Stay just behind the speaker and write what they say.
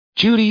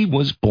Judy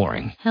was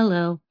boring.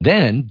 Hello.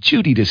 Then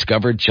Judy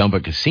discovered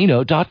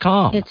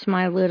ChumbaCasino.com. It's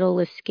my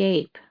little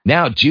escape.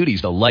 Now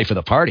Judy's the life of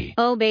the party.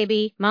 Oh,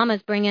 baby,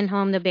 mama's bringing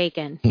home the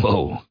bacon.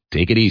 Whoa,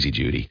 take it easy,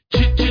 Judy.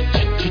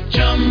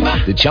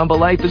 The Chumba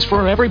life is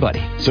for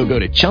everybody. So go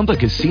to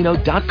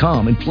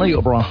ChumbaCasino.com and play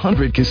over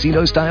 100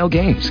 casino-style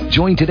games.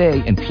 Join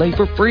today and play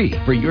for free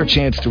for your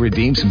chance to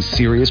redeem some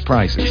serious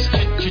prizes.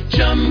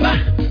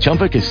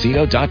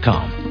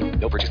 ChumbaCasino.com.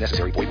 No purchase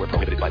necessary. Void where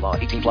prohibited by law.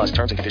 18 plus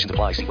terms and conditions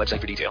apply. See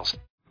website for details.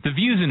 The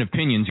views and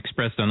opinions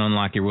expressed on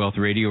Unlock Your Wealth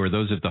Radio are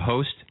those of the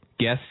host,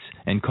 guests,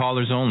 and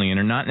callers only, and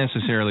are not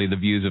necessarily the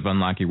views of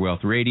Unlock Your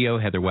Wealth Radio,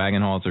 Heather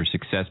Wagenhals, or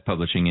Success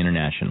Publishing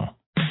International.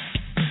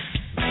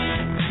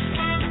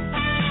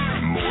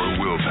 More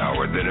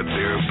willpower than a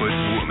barefoot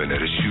woman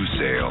at a shoe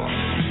sale.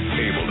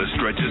 Able to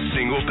stretch a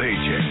single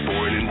paycheck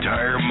for an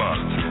entire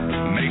month.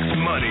 Makes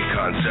money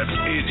concepts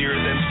easier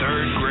than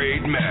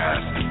third-grade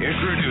math.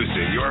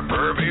 Introducing your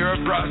purveyor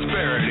of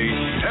prosperity,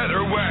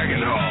 Heather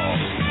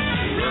Wagenhals.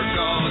 Work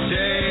all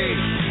day,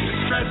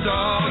 stress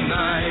all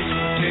night.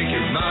 Take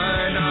your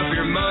mind off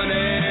your money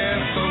and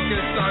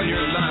focus on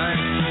your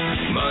life.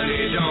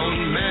 Money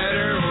don't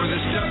matter or the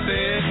stuff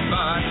it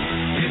buys.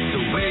 It's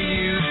the way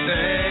you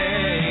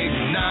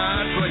think,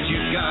 not what you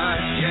got,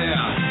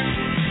 yeah.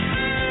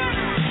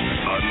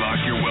 Unlock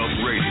Your Wealth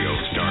Radio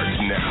starts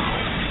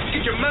now.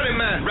 Get your money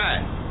mind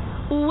right.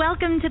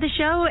 Welcome to the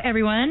show,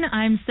 everyone.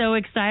 I'm so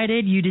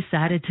excited you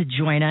decided to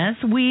join us.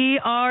 We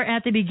are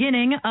at the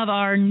beginning of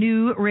our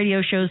new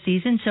radio show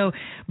season, so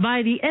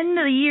by the end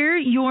of the year,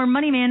 your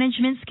money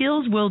management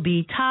skills will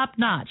be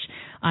top-notch.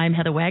 I'm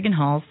Heather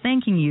Wagenhals,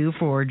 thanking you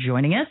for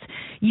joining us.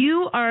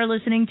 You are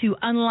listening to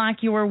Unlock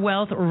Your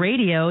Wealth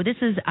Radio. This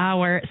is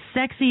our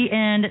Sexy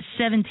and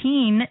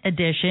 17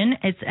 edition.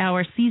 It's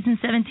our season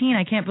 17.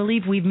 I can't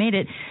believe we've made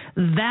it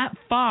that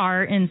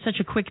far in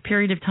such a quick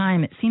period of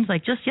time. It seems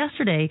like just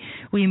yesterday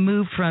we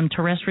moved from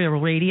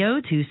terrestrial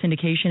radio to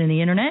syndication in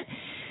the internet.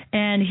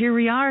 And here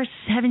we are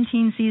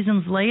 17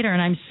 seasons later, and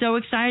I'm so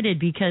excited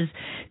because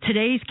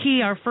today's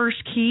key, our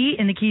first key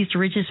in the Keys to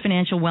Riches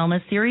Financial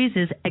Wellness series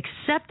is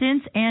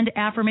Acceptance and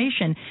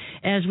Affirmation,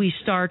 as we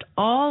start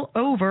all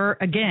over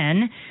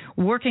again,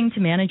 working to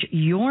manage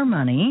your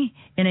money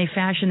in a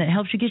fashion that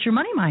helps you get your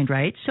money mind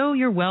right so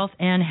your wealth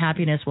and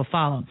happiness will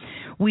follow.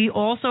 We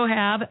also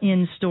have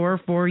in store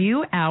for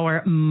you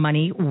our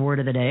money word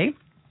of the day,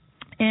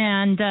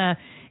 and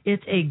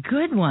it's a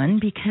good one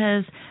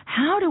because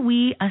how do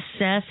we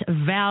assess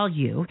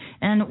value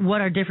and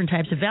what are different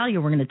types of value?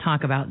 We're going to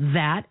talk about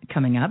that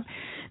coming up.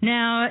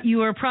 Now,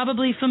 you are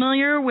probably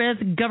familiar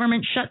with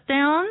government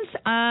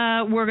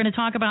shutdowns. We're going to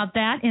talk about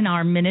that in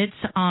our Minutes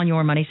on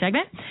Your Money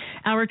segment.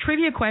 Our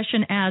trivia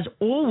question, as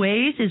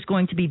always, is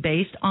going to be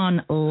based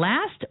on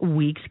last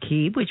week's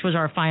key, which was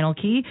our final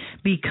key,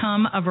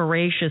 Become a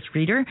Voracious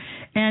Reader.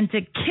 And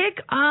to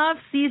kick off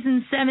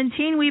season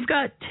 17, we've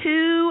got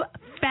two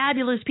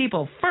fabulous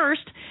people.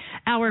 First,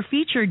 our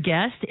featured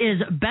guest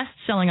is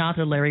best-selling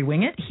author Larry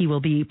Winget. He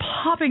will be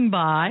popping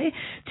by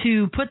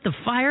to put the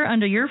fire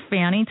under your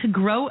fanny to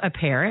grow a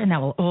pair, and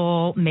that will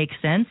all make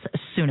sense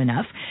soon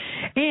enough.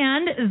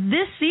 And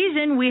this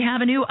season, we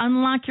have a new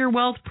Unlock Your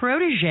Wealth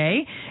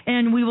protege,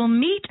 and we will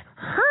meet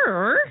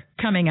her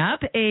coming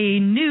up, a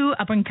new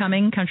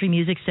up-and-coming country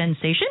music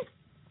sensation,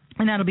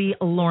 and that'll be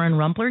Lauren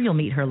Rumpler. You'll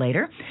meet her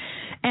later.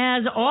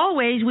 As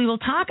always, we will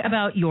talk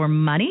about your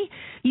money,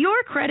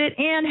 your credit,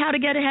 and how to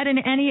get ahead in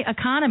any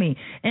economy.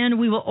 And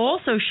we will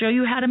also show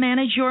you how to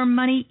manage your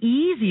money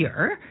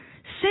easier,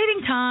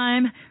 saving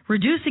time,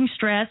 reducing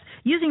stress,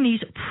 using these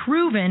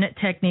proven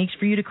techniques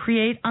for you to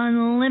create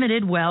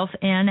unlimited wealth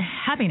and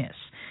happiness.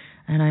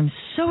 And I'm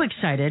so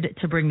excited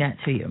to bring that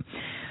to you.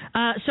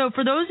 So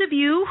for those of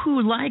you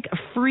who like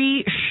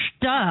free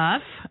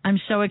stuff, I'm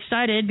so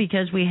excited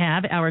because we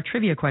have our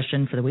trivia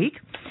question for the week.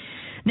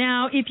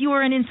 Now, if you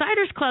are an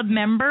Insiders Club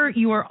member,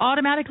 you are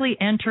automatically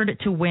entered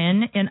to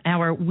win in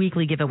our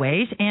weekly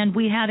giveaways, and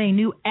we have a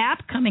new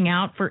app coming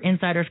out for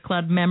Insiders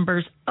Club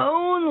members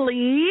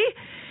only,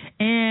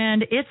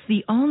 and it's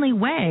the only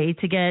way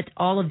to get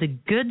all of the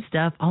good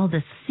stuff, all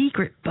the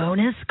secret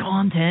bonus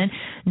content,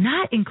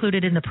 not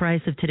included in the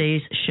price of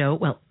today's show.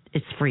 Well,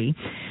 it's free,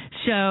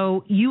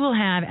 so you will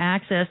have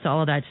access to all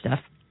of that stuff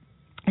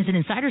as an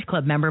Insiders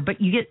Club member, but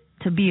you get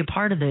to be a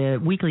part of the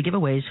weekly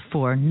giveaways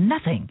for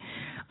nothing.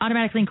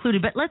 Automatically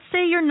included. But let's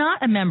say you're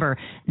not a member.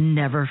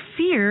 Never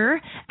fear.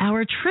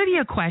 Our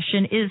trivia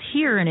question is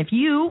here. And if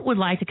you would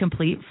like to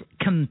compete,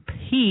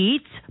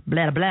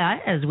 blah, blah,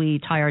 as we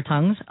tie our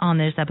tongues on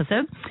this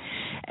episode,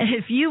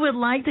 if you would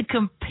like to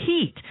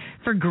compete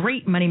for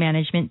great money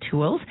management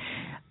tools,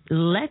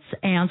 let's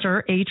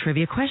answer a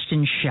trivia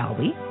question, shall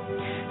we?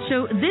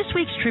 So this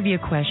week's trivia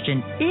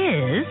question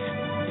is,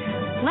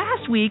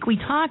 last week we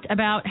talked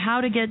about how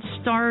to get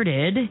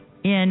started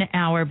in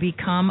our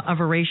Become a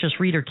Voracious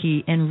Reader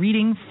key and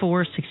reading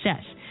for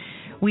success.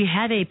 We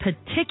have a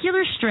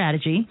particular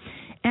strategy,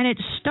 and it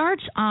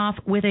starts off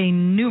with a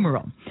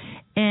numeral.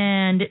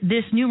 And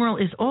this numeral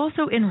is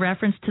also in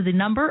reference to the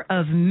number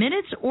of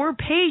minutes or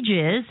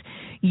pages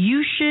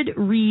you should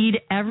read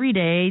every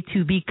day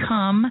to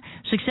become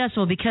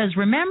successful. Because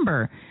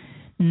remember,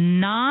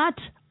 not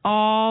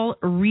all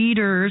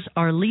readers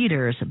are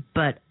leaders,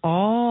 but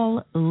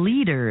all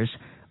leaders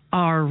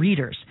are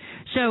readers.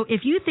 So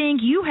if you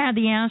think you have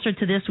the answer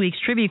to this week's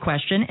trivia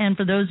question, and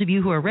for those of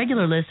you who are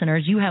regular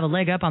listeners, you have a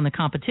leg up on the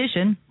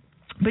competition,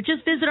 but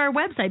just visit our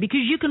website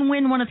because you can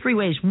win one of three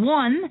ways.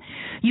 One,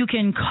 you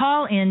can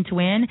call in to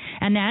win,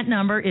 and that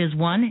number is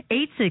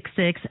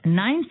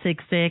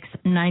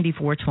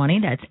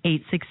 1-866-966-9420. That's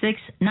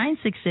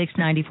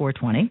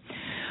 866-966-9420.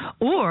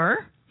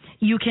 Or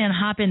you can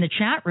hop in the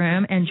chat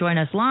room and join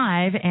us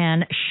live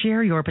and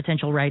share your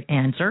potential right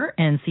answer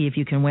and see if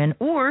you can win.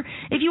 Or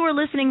if you are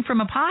listening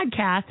from a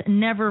podcast,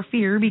 never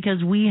fear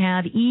because we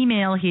have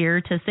email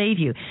here to save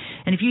you.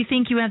 And if you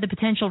think you have the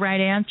potential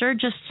right answer,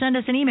 just send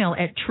us an email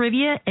at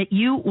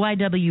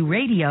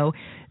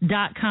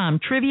trivia@uywradio.com.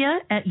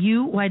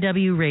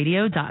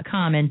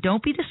 Trivia@uywradio.com. And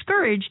don't be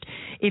discouraged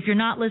if you're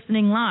not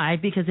listening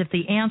live, because if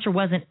the answer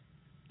wasn't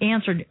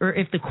answered, or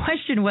if the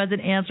question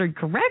wasn't answered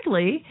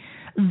correctly,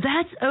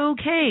 that's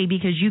okay,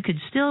 because you could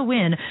still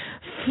win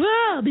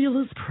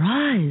fabulous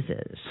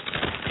prizes.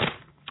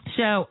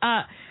 So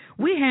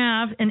we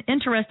have an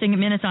interesting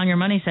Minutes on Your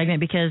Money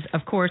segment because,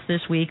 of course,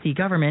 this week the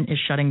government is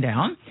shutting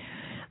down.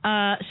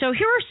 So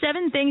here are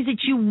 7 things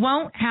that you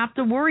won't have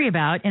to worry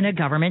about in a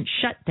government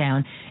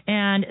shutdown.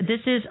 And this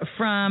is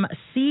from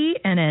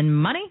CNN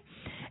Money.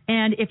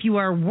 And if you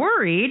are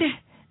worried,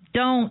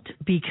 don't,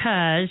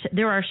 because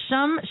there are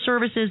some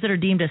services that are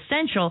deemed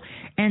essential,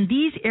 and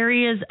these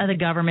areas of the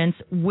government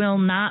will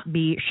not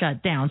be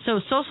shut down. So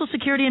Social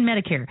Security and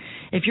Medicare,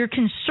 if you're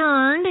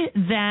concerned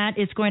that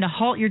it's going to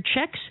halt your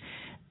checks,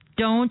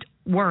 don't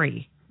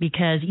worry,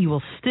 because you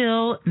will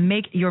still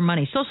make your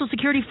money. Social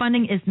Security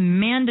funding is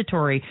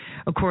mandatory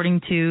according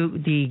to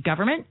the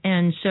government,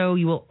 and so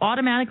you will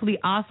automatically be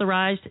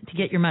authorized to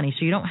get your money,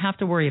 so you don't have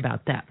to worry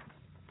about that.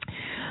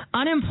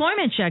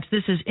 Unemployment checks,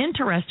 this is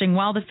interesting.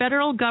 While the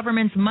federal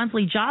government's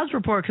monthly jobs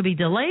report could be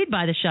delayed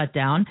by the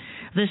shutdown,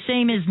 the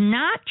same is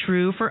not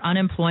true for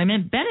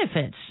unemployment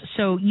benefits.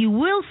 So you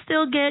will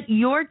still get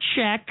your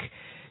check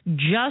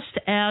just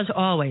as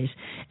always.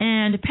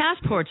 And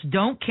passports,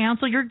 don't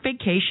cancel your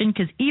vacation,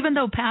 because even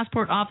though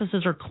passport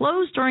offices are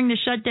closed during the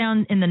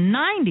shutdown in the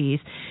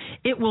 90s,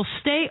 it will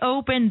stay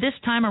open this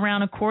time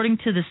around according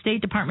to the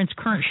State Department's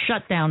current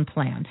shutdown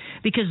plan,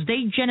 because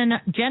they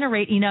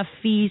generate enough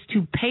fees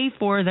to pay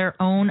for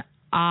their own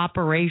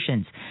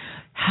operations.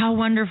 How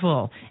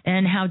wonderful,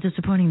 and how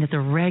disappointing that the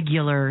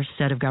regular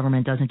set of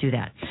government doesn't do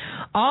that.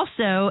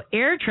 Also,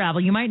 air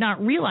travel. You might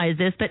not realize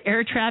this, but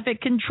air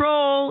traffic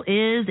control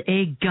is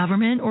a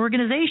government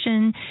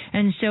organization,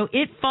 and so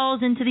it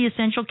falls into the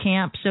essential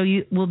camp, so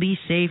you will be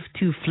safe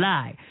to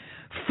fly.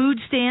 Food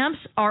stamps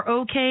are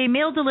okay,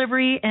 mail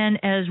delivery, and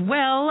as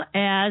well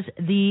as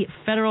the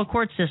federal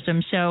court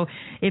system. So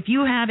if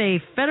you have a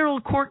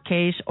federal court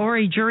case or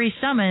a jury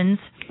summons,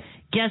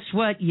 guess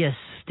what? You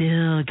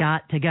still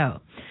got to go.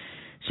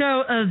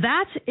 So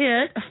that's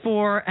it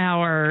for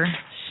our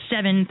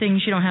 7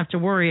 things you don't have to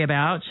worry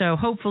about. So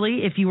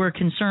hopefully, if you were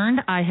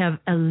concerned, I have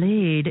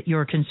allayed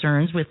your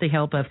concerns with the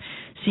help of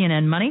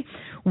CNN Money.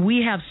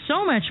 We have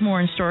so much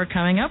more in store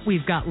coming up.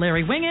 We've got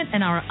Larry Winget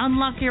and our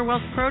Unlock Your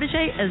Wealth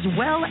protege, as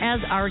well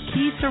as our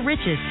Keys to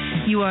Riches.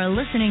 You are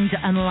listening to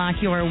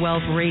Unlock Your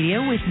Wealth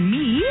Radio with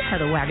me,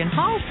 Heather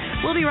Wagenhals.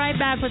 We'll be right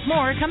back with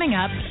more coming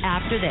up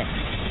after this.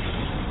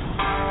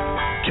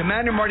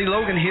 Commander Marty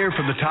Logan here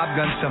from the Top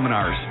Gun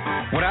Seminars.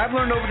 What I've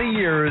learned over the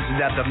years is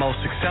that the most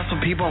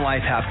successful people in life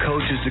have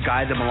coaches to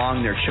guide them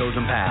along their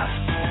chosen path.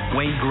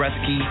 Wayne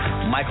Gretzky,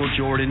 Michael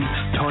Jordan,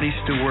 Tony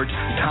Stewart,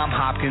 Tom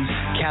Hopkins,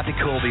 Kathy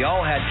Colby all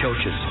had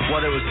coaches.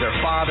 Whether it was their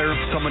father,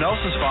 someone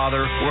else's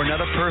father, or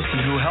another person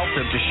who helped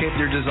them to shape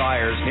their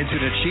desires into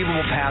an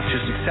achievable path to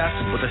success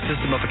with a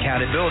system of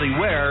accountability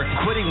where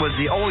quitting was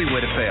the only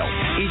way to fail.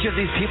 Each of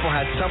these people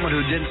had someone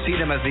who didn't see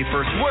them as they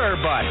first were,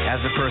 but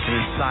as the person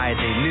inside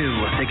they knew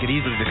they could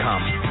easily become.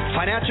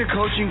 Financial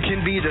coaching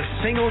can be the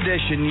single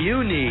addition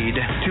you need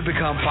to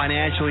become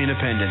financially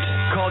independent.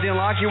 Call the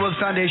Unlock Your Wealth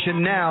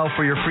Foundation now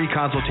for your free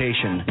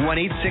consultation.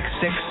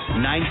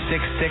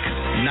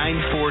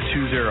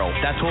 1-866-966-9420.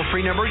 That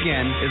toll-free number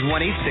again is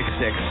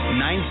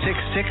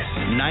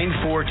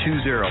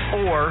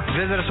 1-866-966-9420. Or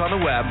visit us on the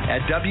web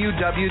at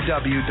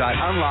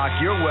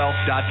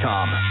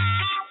www.unlockyourwealth.com.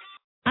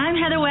 I'm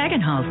Heather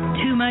Wagenhals.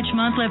 Too much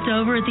month left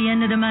over at the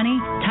end of the money?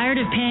 Tired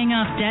of paying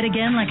off debt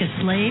again like a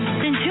slave?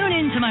 Then tune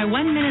in to my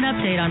 1-minute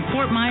update on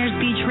Fort Myers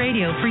Beach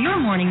Radio for your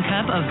morning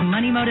cup of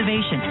money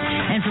motivation.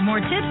 And for more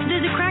tips,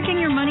 visit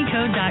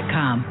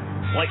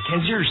crackingyourmoneycode.com. Like,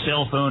 has your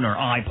cell phone or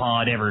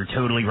iPod ever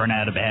totally run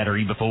out of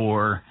battery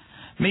before?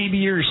 Maybe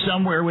you're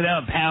somewhere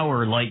without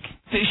power, like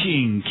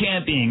fishing,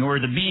 camping,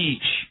 or the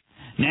beach.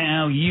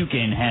 Now you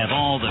can have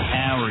all the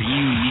power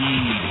you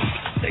need.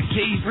 The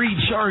K-Free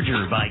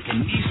Charger by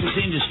Kinesis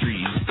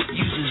Industries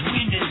uses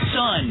wind and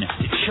sun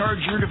to charge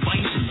your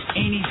devices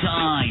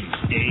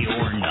anytime, day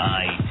or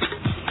night.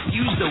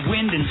 Use the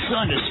wind and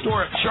sun to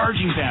store up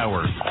charging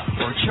power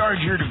or charge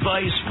your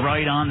device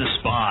right on the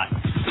spot.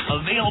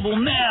 Available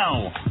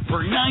now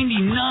for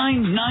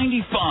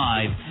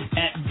 $99.95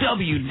 at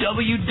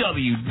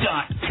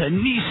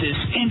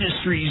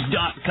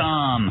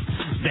www.kinesisindustries.com.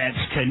 That's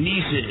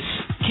Kinesis,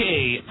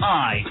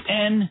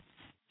 KINESIS,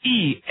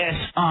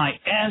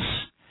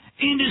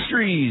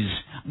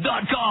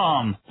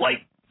 Industries.com.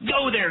 Like,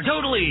 go there,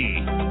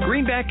 totally.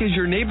 Greenback is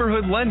your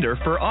neighborhood lender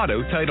for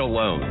auto title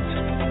loans.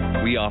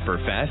 We offer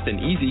fast and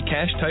easy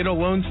cash title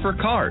loans for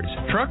cars,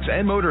 trucks,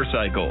 and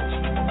motorcycles.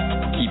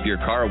 Keep your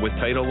car with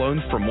title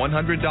loans from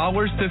 $100 to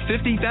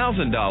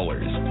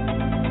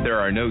 $50,000. There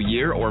are no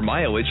year or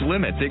mileage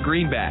limits at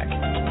Greenback,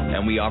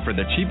 and we offer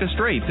the cheapest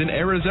rates in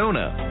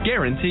Arizona,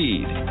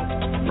 guaranteed.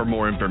 For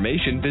more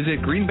information,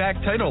 visit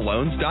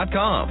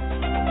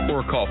greenbacktitleloans.com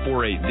or call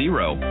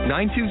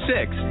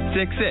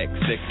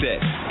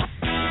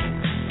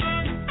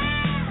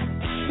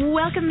 480-926-6666.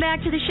 Welcome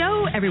back to the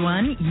show,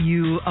 everyone.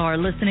 You are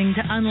listening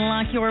to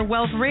Unlock Your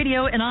Wealth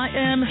Radio, and I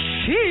am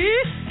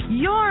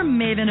your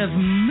maven of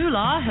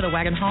moolah, Heather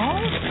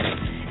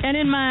Wagenhals. And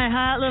in my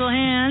hot little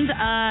hands,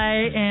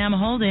 I am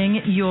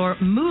holding your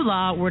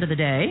moolah word of the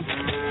day.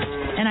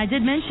 And I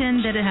did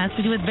mention that it has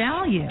to do with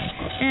value.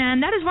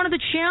 And that is one of the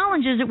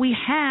challenges that we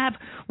have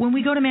when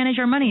we go to manage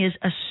our money, is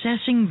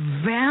assessing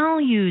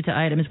value to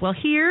items. Well,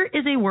 here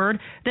is a word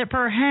that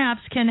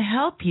perhaps can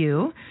help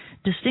you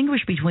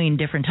distinguish between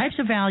different types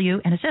of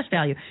value and assess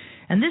value.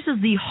 And this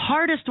is the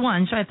hardest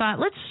one, so I thought,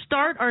 let's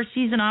start our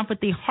season off with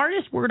the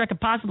hardest word I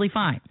could possibly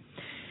find.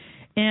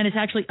 And it's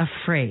actually a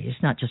phrase,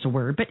 not just a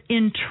word, but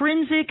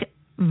intrinsic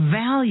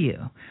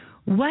value.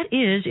 What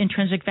is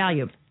intrinsic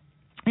value?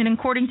 And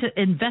according to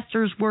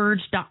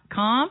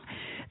investorswords.com,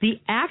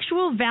 the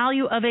actual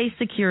value of a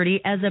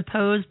security as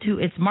opposed to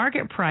its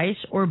market price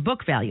or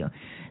book value.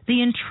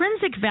 The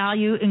intrinsic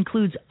value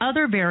includes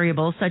other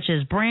variables such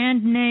as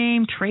brand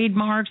name,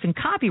 trademarks, and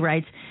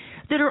copyrights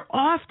that are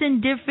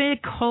often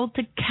difficult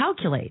to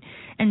calculate.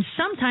 And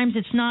sometimes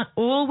it's not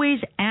always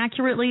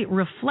accurately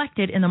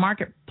reflected in the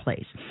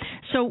marketplace.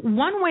 So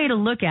one way to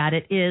look at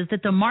it is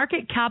that the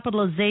market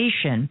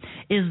capitalization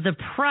is the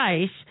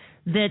price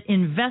that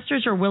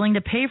investors are willing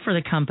to pay for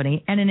the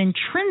company, and an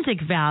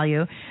intrinsic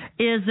value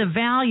is the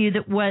value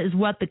that was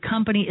what the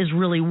company is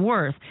really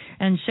worth.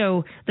 And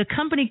so the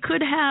company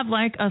could have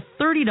like a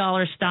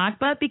 $30 stock,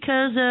 but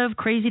because of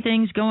crazy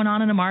things going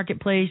on in the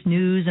marketplace,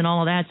 news and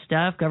all of that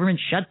stuff, government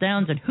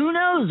shutdowns and who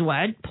knows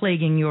what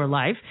plaguing your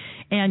life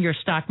and your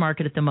stock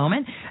market at the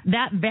moment,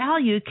 that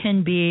value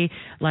can be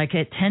like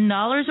at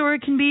 $10 or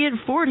it can be at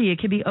 $40. It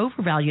can be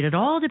overvalued. It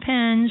all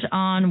depends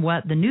on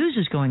what the news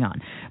is going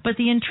on. But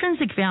the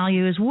intrinsic value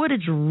is what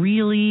it's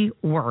really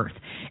worth.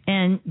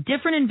 And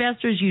different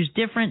investors use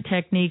different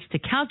techniques to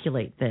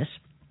calculate this.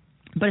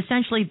 But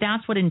essentially,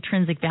 that's what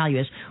intrinsic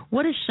value is.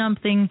 What is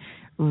something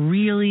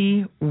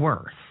really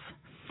worth?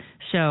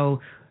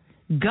 So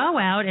go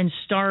out and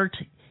start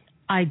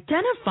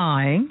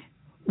identifying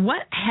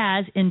what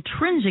has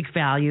intrinsic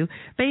value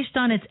based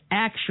on its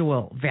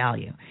actual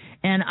value.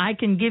 And I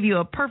can give you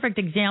a perfect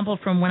example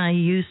from when I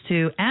used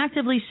to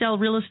actively sell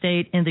real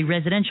estate in the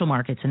residential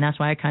markets. And that's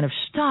why I kind of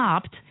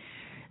stopped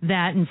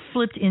that and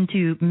flipped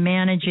into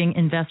managing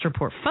investor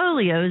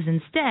portfolios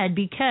instead,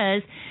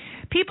 because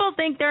people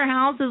think their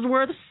house is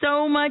worth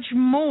so much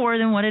more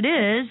than what it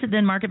is,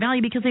 than market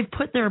value, because they've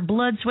put their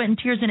blood, sweat, and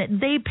tears in it.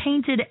 They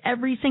painted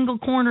every single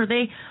corner.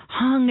 They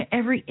hung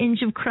every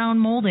inch of crown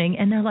molding,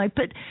 and they're like,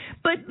 but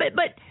I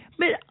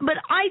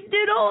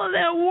did all of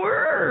that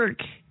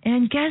work.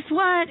 And guess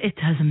what? It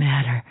doesn't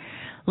matter.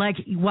 Like,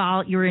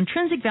 while your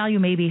intrinsic value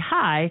may be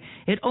high,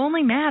 it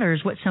only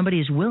matters what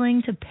somebody is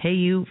willing to pay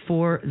you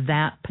for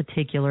that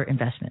particular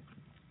investment.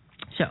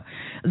 So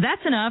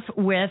that's enough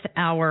with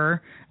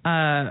our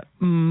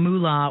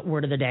moolah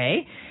word of the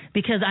day,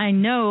 because I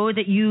know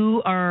that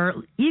you are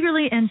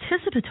eagerly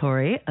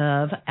anticipatory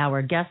of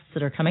our guests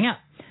that are coming up.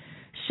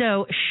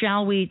 So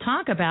shall we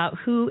talk about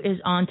who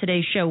is on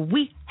today's show?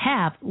 We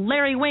have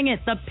Larry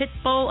Winget, the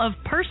Pitbull of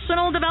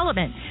Personal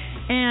Development,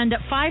 and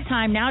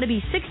 5-time, now to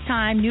be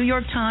 6-time, New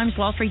York Times,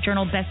 Wall Street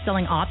Journal Best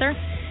Selling Author.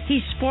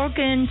 He's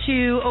spoken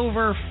to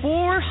over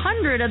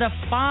 400 of the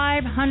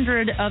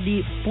 500 of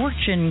the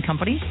Fortune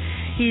companies.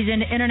 He's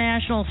an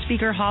International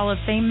Speaker Hall of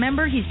Fame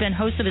member. He's been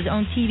host of his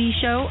own TV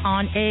show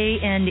on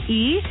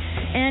A&E,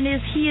 and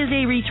he is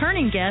a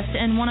returning guest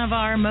and one of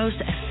our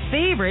most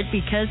favorite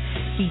because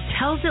he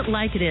tells it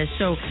like it is.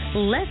 So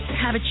let's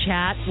have a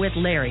chat with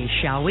Larry,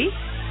 shall we?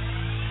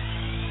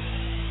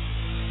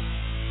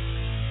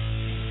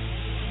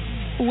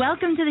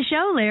 Welcome to the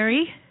show,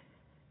 Larry.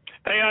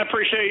 Hey, I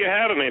appreciate you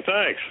having me.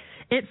 Thanks.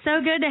 It's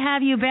so good to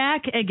have you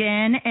back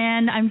again,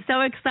 and I'm so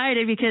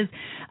excited because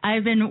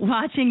I've been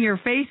watching your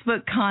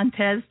Facebook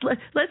contest.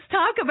 Let's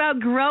talk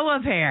about Grow a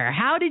Pair.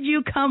 How did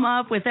you come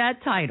up with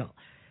that title?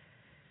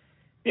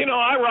 You know,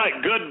 I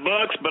write good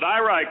books, but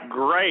I write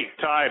great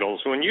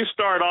titles. When you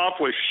start off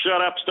with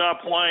Shut Up,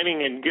 Stop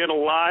Whining, and Get a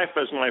Life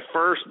as my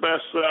first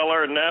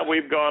bestseller, and now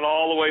we've gone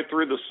all the way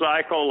through the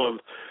cycle of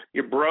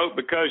You're broke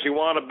because you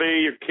want to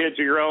be. Your kids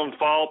are your own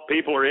fault.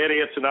 People are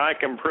idiots, and I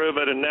can prove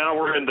it. And now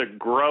we're into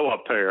grow a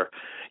pair.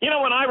 You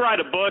know, when I write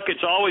a book,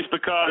 it's always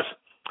because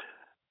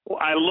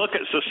I look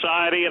at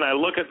society and I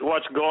look at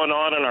what's going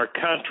on in our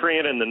country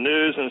and in the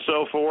news and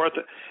so forth,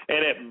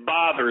 and it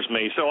bothers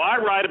me. So I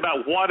write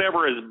about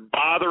whatever is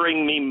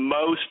bothering me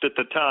most at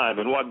the time.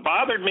 And what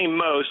bothered me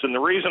most, and the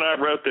reason I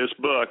wrote this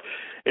book,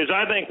 is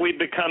I think we've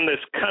become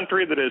this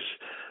country that is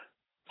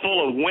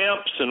full of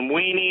wimps and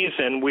weenies,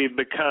 and we've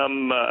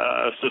become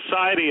a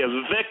society of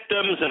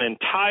victims and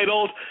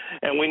entitled,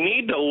 and we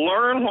need to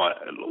learn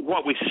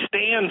what we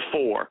stand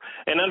for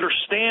and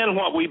understand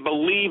what we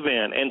believe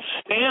in and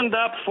stand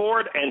up for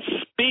it and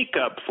speak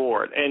up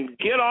for it and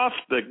get off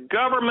the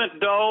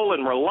government dole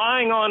and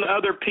relying on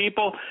other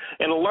people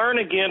and learn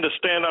again to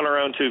stand on our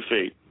own 2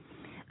 feet.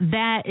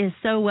 That is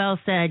so well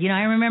said. You know,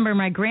 I remember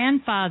my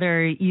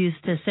grandfather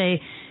used to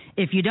say,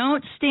 if you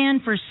don't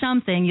stand for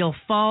something, you'll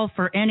fall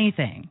for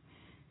anything.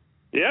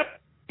 Yep.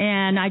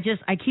 And I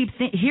keep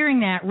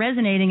hearing that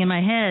resonating in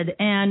my head.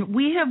 And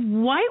we have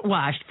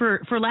whitewashed,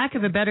 for lack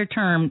of a better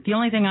term, the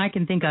only thing I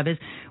can think of is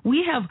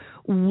we have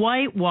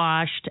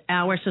whitewashed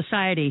our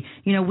society.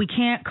 You know, we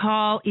can't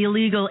call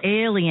illegal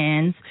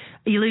aliens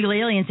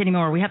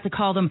anymore. We have to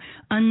call them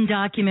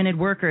undocumented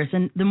workers.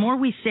 And the more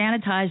we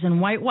sanitize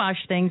and whitewash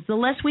things, the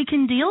less we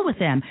can deal with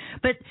them.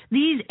 But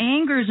these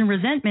angers and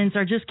resentments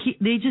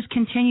they just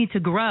continue to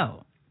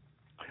grow.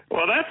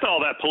 Well, that's all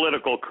that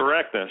political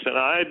correctness. And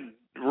I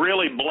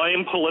really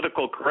blame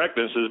political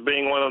correctness as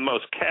being one of the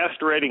most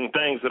castrating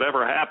things that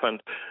ever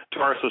happened to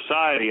our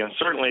society. And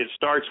certainly it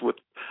starts with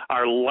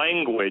our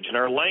language, and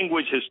our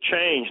language has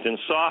changed and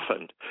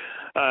softened.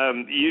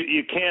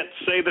 You can't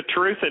say the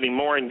truth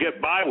anymore and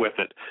get by with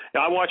it.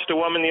 I watched a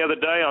woman the other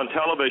day on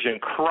television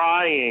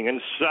crying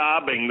and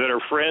sobbing that her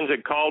friends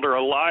had called her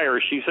a liar.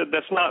 She said,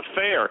 that's not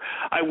fair.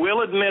 I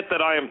will admit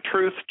that I am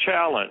truth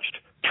challenged.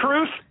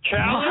 Truth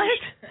challenge?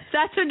 What?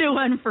 That's a new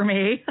one for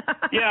me.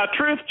 Yeah,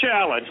 truth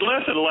challenge.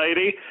 Listen,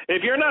 lady,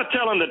 if you're not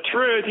telling the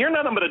truth, you're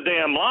nothing but a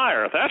damn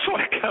liar. That's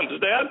what it comes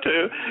down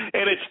to.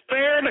 And it's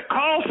fair to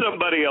call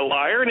somebody a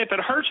liar, and if it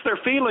hurts their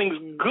feelings,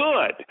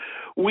 good.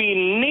 We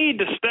need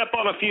to step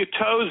on a few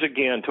toes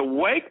again to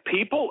wake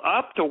people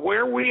up to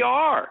where we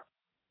are.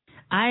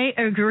 I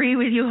agree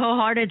with you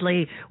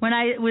wholeheartedly. When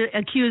I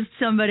accused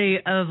somebody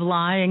of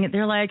lying,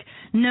 they're like,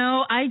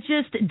 no, I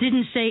just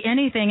didn't say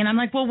anything. And I'm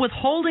like, well,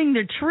 withholding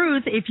the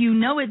truth, if you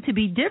know it to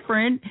be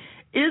different,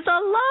 is a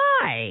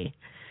lie.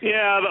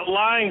 Yeah, the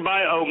lying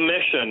by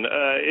omission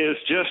is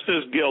just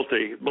as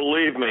guilty,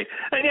 believe me.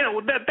 And, you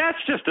know, that's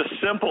just a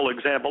simple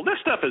example.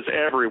 This stuff is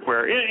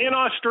everywhere. In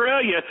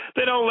Australia,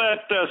 they don't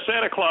let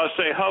Santa Claus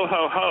say ho,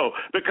 ho, ho,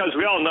 because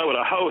we all know what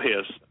a ho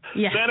is.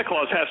 Yeah. Santa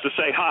Claus has to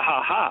say ha, ha,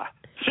 ha.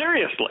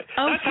 Seriously.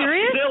 Oh, that's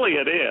serious? how silly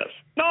it is.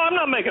 No, I'm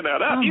not making that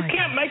up. You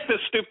can't make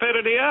this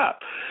stupidity up.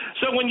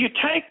 So when you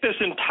take this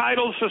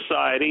entitled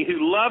society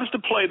who loves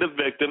to play the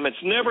victim, it's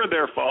never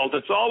their fault,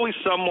 it's always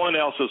someone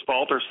else's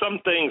fault or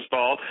something's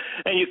fault,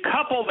 and you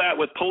couple that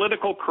with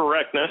political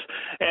correctness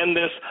and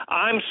this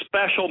I'm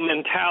special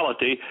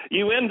mentality,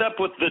 you end up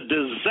with the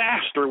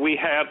disaster we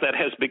have that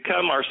has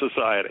become our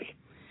society.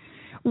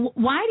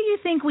 Why do you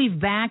think we've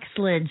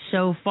backslid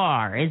so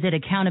far? Is it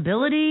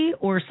accountability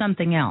or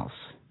something else?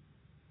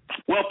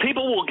 Well,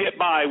 people will get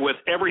by with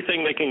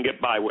everything they can get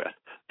by with.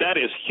 That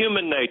is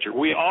human nature.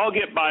 We all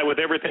get by with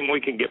everything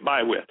we can get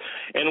by with.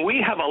 And we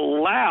have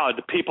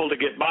allowed people to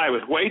get by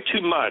with way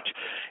too much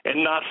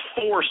and not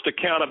forced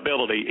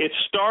accountability. It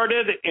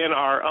started in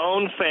our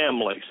own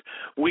families.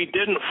 We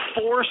didn't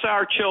force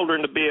our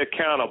children to be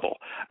accountable.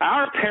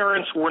 Our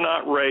parents were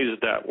not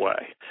raised that way.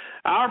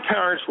 Our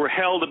parents were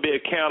held to be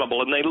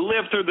accountable, and they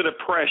lived through the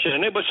Depression,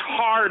 and it was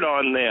hard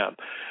on them.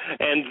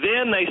 And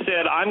then they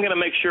said, I'm going to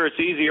make sure it's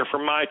easier for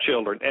my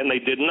children, and they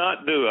did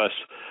not do us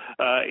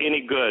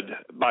any good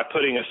by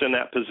putting us in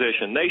that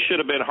position. They should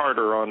have been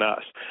harder on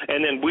us,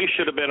 and then we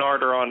should have been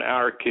harder on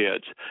our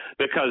kids,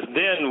 because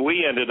then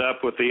we ended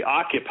up with the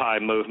Occupy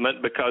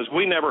movement because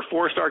we never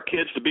forced our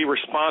kids to be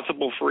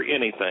responsible for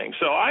anything.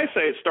 So I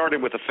say it started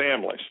with the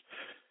families.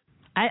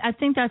 I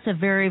think that's a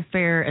very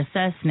fair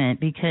assessment,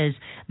 because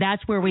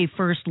that's where we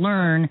first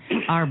learn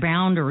our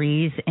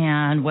boundaries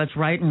and what's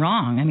right and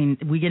wrong. I mean,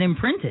 we get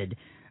imprinted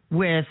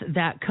with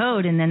that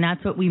code, and then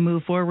that's what we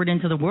move forward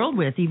into the world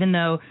with, even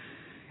though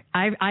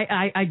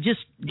I just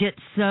get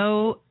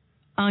so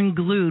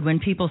unglued when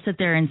people sit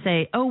there and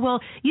say, oh, well,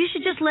 you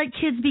should just let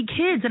kids be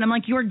kids. And I'm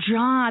like, your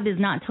job is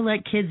not to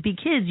let kids be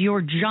kids.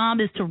 Your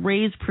job is to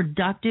raise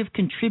productive,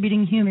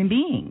 contributing human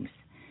beings.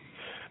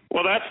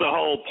 Well, that's the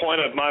whole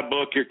point of my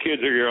book, Your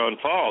Kids Are Your Own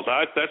Fault.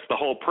 That's the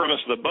whole premise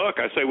of the book.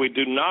 I say we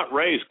do not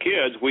raise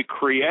kids. We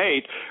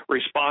create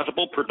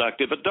responsible,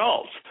 productive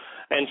adults.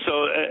 And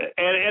so,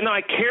 and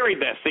I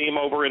carried that theme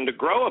over into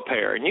Grow a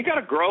Pair. And you got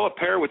to grow a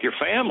pair with your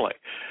family.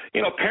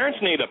 You know, parents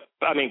need a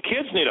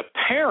kids need a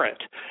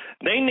parent.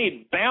 They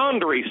need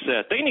boundaries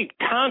set. They need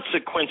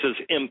consequences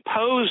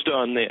imposed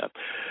on them.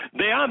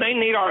 They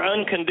need our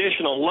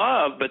unconditional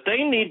love, but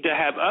they need to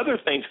have other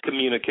things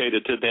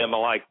communicated to them,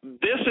 like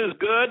this is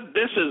good,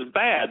 this is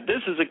bad,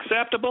 this is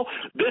acceptable,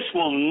 this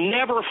will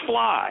never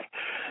fly.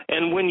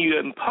 And when you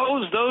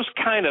impose those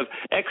kind of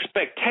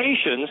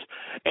expectations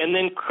and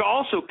then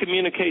also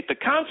communicate the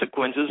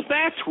consequences,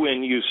 that's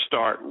when you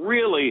start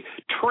really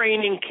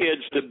training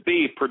kids to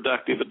be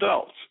productive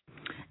adults.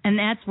 And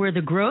that's where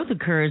the growth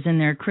occurs in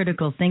their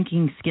critical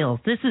thinking skills.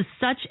 This is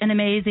such an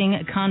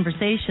amazing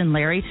conversation,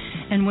 Larry.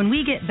 And when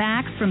we get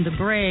back from the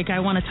break, I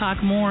want to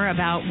talk more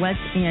about what's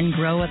in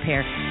Grow a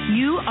Pair.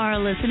 You are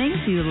listening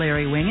to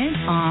Larry Winget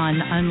on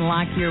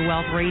Unlock Your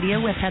Wealth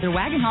Radio with Heather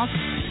Wagenhals.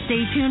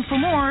 Stay tuned for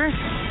more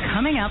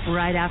coming up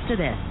right after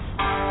this.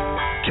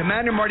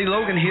 Commander Marty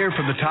Logan here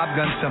from the Top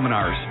Gun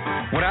Seminars.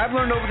 What I've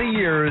learned over the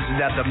years is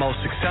that the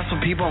most successful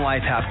people in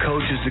life have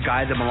coaches to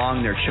guide them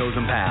along their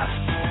chosen path.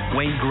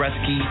 Wayne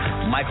Gretzky,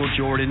 Michael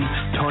Jordan,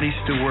 Tony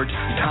Stewart,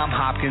 Tom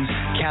Hopkins,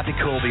 Kathy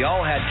Colby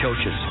all had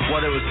coaches.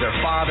 Whether it was their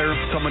father,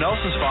 someone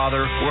else's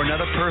father, or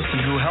another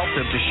person who helped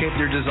them to shape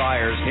their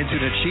desires into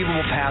an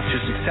achievable path to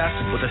success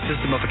with a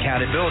system of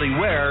accountability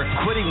where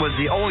quitting was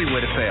the only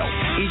way to fail.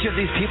 Each of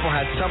these people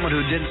had someone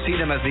who didn't see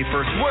them as they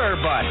first were,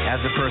 but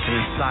as the person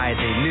inside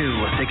they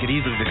knew they could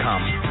easily become.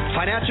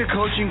 Financial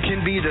coaching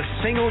can be the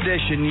single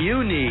addition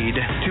you need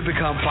to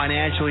become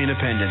financially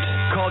independent.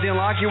 Call the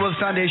Unlock Your Wealth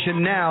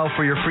Foundation now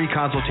for your free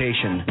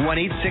consultation.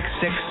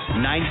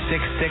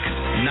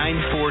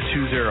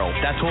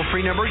 1-866-966-9420. That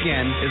toll-free number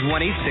again is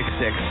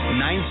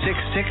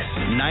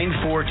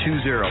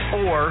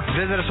 1-866-966-9420. Or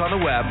visit us on the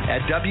web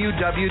at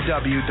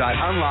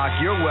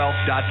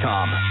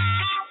www.unlockyourwealth.com.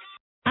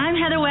 I'm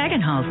Heather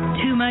Wagenhals.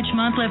 Too much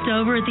month left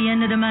over at the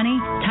end of the money?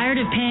 Tired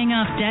of paying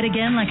off debt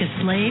again like a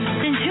slave?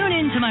 Then tune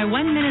in to my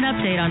 1-minute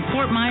update on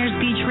Fort Myers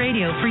Beach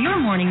Radio for your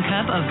morning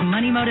cup of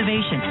money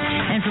motivation.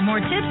 And for more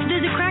tips,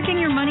 visit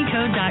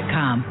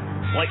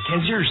crackingyourmoneycode.com. Like,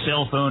 has your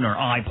cell phone or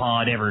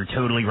iPod ever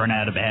totally run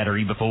out of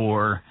battery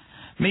before?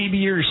 Maybe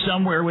you're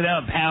somewhere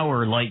without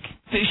power, like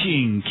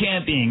fishing,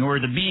 camping,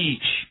 or the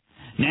beach.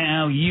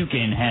 Now you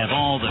can have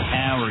all the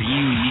power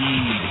you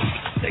need.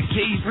 The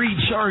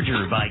K-Free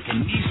Charger by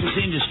Kinesis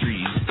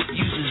Industries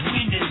uses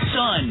wind and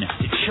sun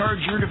to charge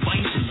your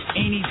devices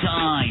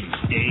anytime,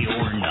 day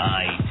or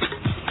night.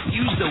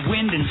 Use the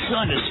wind and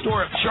sun to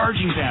store up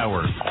charging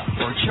power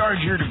or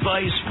charge your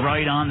device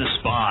right on the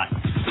spot.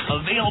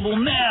 Available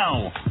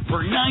now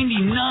for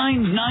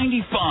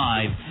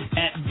 $99.95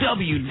 at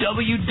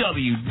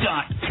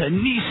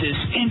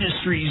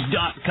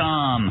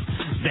www.kinesisindustries.com.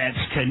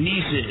 That's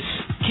Kinesis,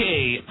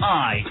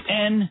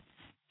 K-I-N-E-S-I-S,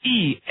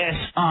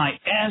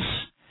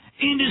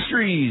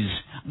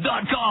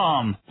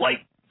 Industries.com.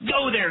 Like,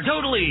 go there,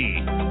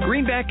 totally.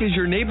 Greenback is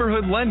your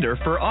neighborhood lender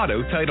for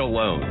auto title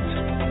loans.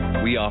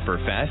 We offer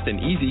fast and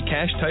easy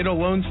cash title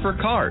loans for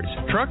cars,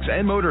 trucks,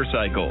 and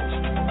motorcycles.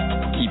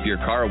 Keep your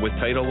car with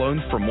title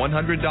loans from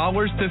 $100 to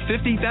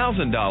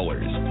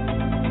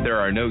 $50,000. There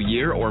are no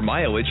year or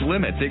mileage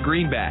limits at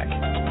Greenback,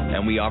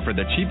 and we offer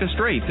the cheapest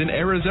rates in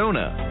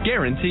Arizona,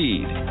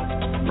 guaranteed.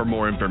 For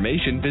more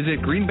information,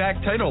 visit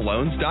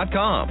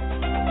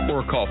greenbacktitleloans.com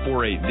or call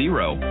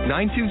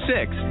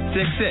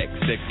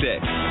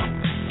 480-926-6666.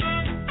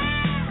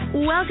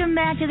 Welcome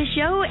back to the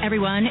show,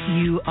 everyone.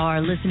 You are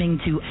listening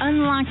to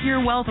Unlock Your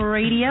Wealth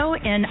Radio,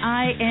 and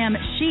I am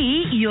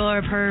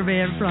your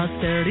purveyor of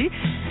prosperity,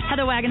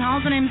 Heather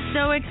Wagenhals, and I'm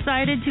so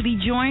excited to be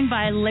joined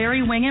by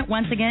Larry Winget,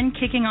 once again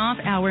kicking off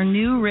our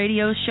new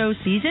radio show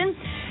season.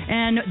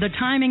 And the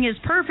timing is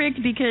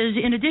perfect because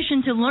in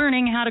addition to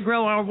learning how to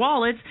grow our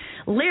wallets,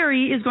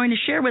 Larry is going to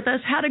share with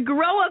us how to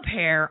grow a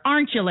pair,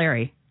 aren't you,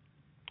 Larry?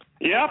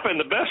 Yep, and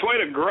the best way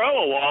to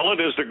grow a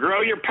wallet is to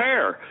grow your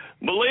pair.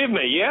 Believe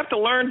me, you have to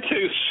learn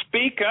to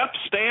speak up,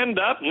 stand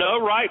up, know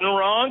right and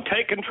wrong,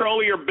 take control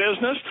of your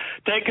business,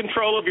 take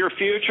control of your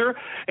future,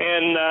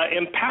 and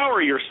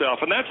empower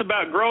yourself. And that's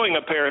about growing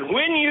a pair. And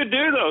when you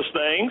do those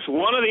things,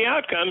 one of the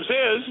outcomes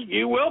is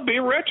you will be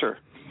richer.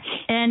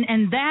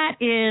 And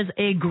that is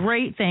a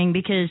great thing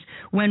because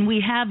when we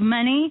have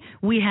money,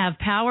 we have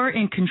power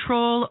and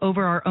control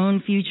over our own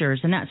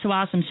futures, and that's so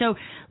awesome. So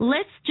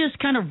let's just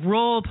kind of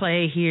role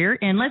play here,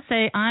 and let's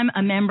say I'm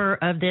a member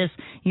of this,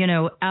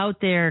 out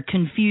there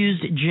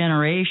confused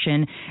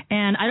generation,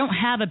 and I don't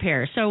have a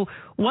pair. So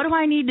what do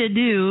I need to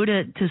do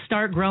to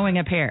start growing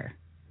a pair?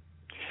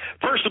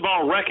 First of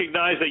all,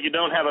 recognize that you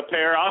don't have a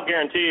pair. I'll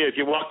guarantee you if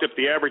you walked up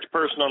the average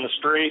person on the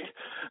street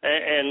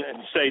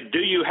and say, do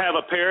you have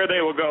a pair?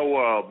 They will go,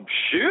 well,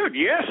 shoot,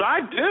 yes,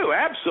 I do.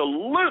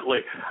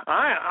 Absolutely.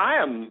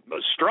 I am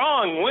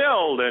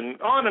strong-willed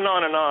and on and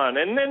on and on.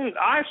 And then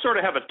I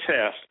sort of have a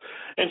test.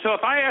 And so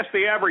if I ask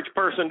the average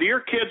person, do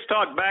your kids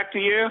talk back to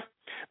you?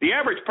 The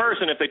average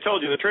person, if they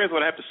told you the truth,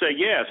 would have to say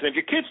yes. And if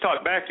your kids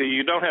talk back to you,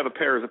 you don't have a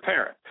pair as a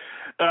parent.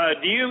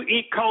 Do you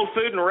eat cold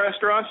food in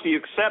restaurants? Do you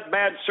accept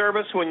bad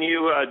service when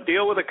you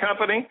deal with a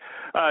company?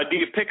 Do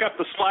you pick up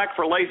the slack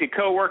for lazy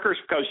coworkers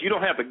because you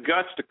don't have the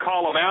guts to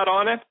call them out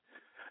on it?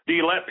 Do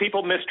you let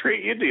people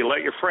mistreat you? Do you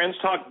let your friends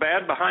talk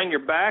bad behind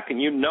your back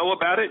and you know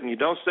about it and you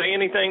don't say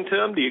anything to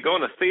them? Do you go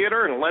in the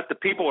theater and let the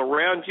people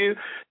around you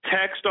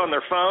text on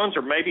their phones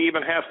or maybe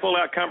even have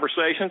full-out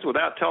conversations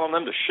without telling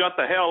them to shut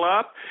the hell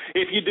up?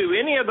 If you do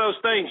any of those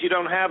things, you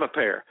don't have a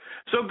pair.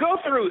 So go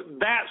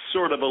through that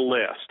sort of a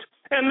list.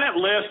 And that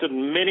list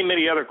and many,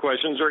 many other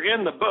questions are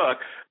in the book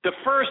to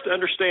first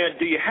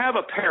understand, do you have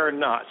a pair or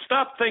not?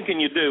 Stop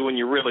thinking you do when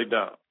you really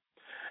don't.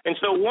 And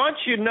so once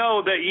you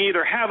know that you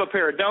either have a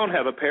pair or don't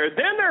have a pair,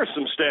 then there are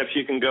some steps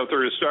you can go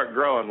through to start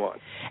growing one.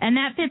 And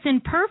that fits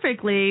in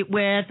perfectly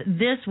with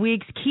this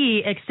week's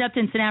key,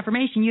 acceptance and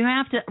affirmation. You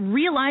have to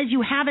realize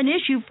you have an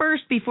issue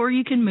first before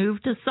you can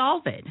move to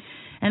solve it.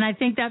 And I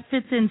think that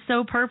fits in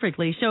so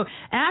perfectly. So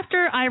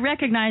after I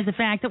recognize the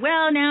fact that,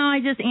 well, now I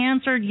just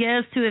answered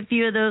yes to a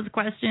few of those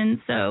questions,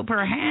 so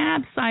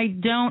perhaps I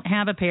don't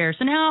have a pair.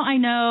 So now I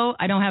know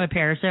I don't have a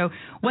pair. So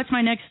what's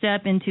my next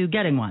step into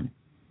getting one?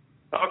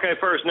 Okay,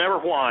 first, never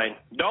whine.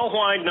 Don't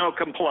whine, don't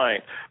complain.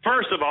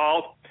 First of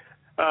all,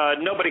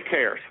 nobody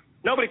cares.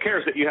 Nobody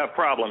cares that you have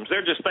problems.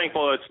 They're just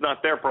thankful it's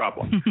not their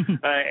problem.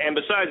 And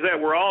besides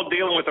that, we're all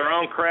dealing with our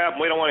own crap,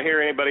 and we don't want to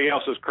hear anybody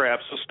else's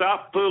crap. So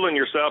stop fooling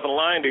yourself and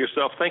lying to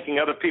yourself, thinking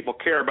other people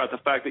care about the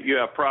fact that you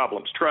have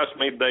problems. Trust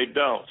me, they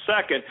don't.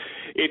 Second,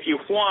 if you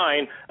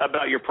whine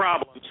about your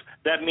problems,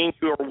 that means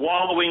you are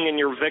wallowing in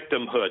your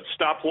victimhood.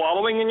 Stop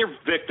wallowing in your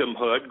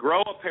victimhood. Grow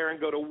a pair and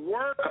go to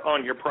work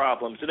on your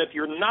problems. And if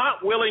you're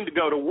not willing to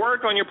go to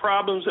work on your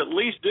problems, at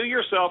least do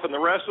yourself and the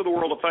rest of the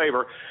world a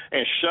favor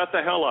and shut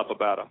the hell up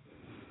about them.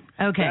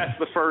 Okay. That's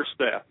the first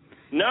step.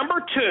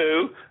 Number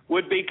two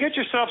would be get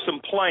yourself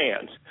some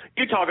plans.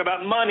 You talk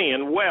about money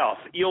and wealth.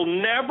 You'll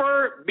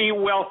never be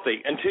wealthy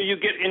until you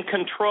get in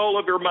control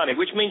of your money,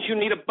 which means you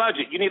need a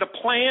budget. You need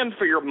a plan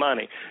for your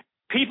money.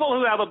 People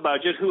who have a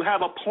budget, who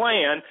have a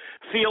plan,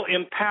 feel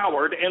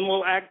empowered and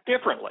will act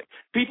differently.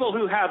 People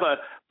who have a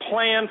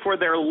plan for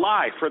their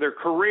life, for their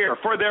career,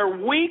 for their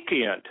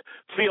weekend,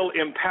 feel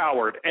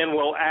empowered and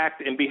will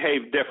act and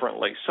behave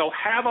differently. So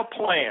have a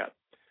plan.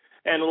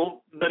 And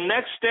the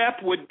next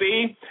step would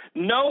be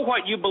know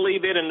what you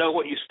believe in and know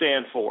what you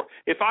stand for.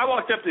 If I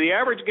walked up to the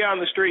average guy on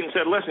the street and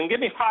said, listen,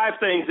 give me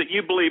 5 things that you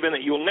believe in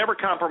that you will never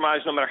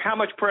compromise no matter how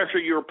much pressure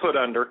you are put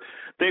under,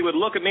 they would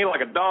look at me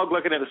like a dog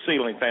looking at a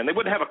ceiling fan. They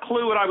wouldn't have a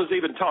clue what I was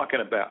even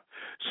talking about.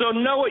 So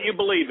know what you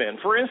believe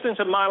in. For instance,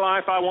 in my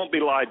life, I won't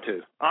be lied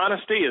to.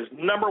 Honesty is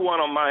number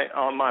one on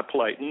my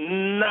plate.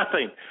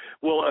 Nothing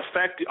will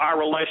affect our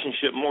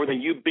relationship more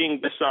than you being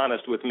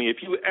dishonest with me. If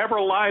you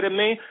ever lie to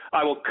me,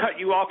 I will cut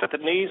you off at the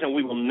knees and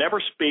we will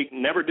never speak,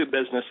 never do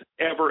business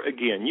ever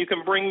again. You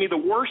can bring me the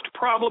worst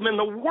problem in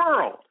the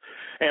world,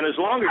 and as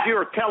long as you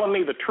are telling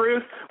me the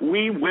truth,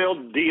 we will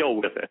deal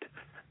with it.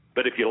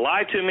 But if you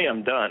lie to me,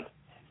 I'm done.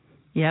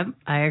 Yep,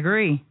 I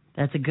agree.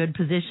 That's a good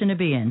position to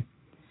be in.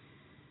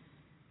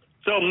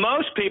 So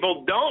most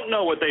people don't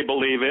know what they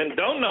believe in,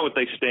 don't know what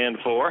they stand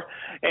for,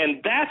 and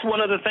that's one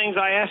of the things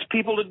I ask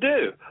people to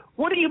do.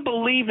 What do you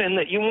believe in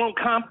that you won't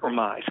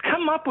compromise?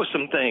 Come up with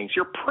some things,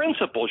 your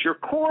principles, your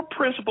core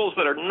principles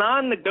that are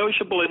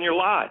non-negotiable in your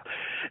life,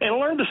 and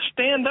learn to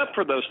stand up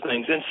for those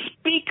things and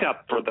speak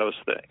up for those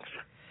things.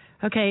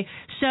 Okay,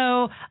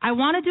 so I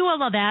want to do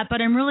all of that,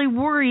 but I'm really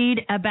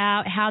worried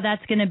about how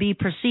that's going to be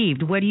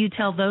perceived. What do you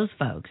tell those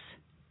folks?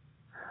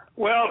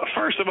 Well,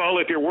 first of all,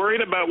 if you're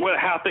worried about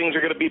how things are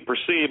going to be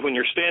perceived when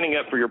you're standing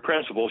up for your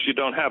principles, you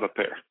don't have a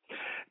pair.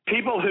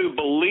 People who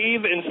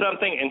believe in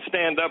something and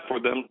stand up for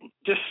them,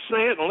 just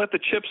say it and let the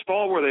chips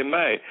fall where they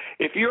may.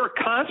 If you're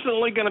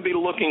constantly going to be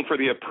looking for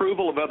the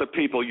approval of other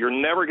people, you're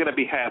never going to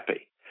be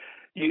happy.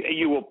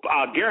 You will,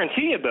 I'll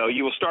guarantee you, though,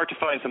 you will start to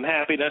find some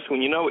happiness when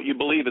you know what you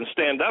believe and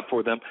stand up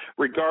for them,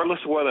 regardless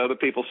of what other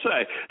people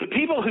say. The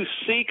people who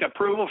seek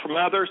approval from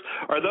others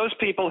are those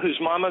people whose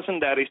mamas and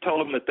daddies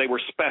told them that they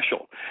were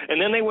special. And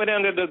then they went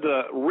out into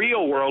the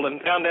real world and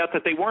found out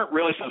that they weren't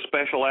really so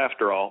special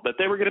after all, that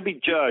they were going to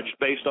be judged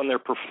based on their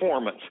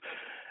performance.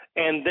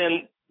 And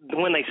then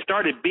when they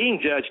started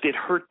being judged, it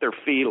hurt their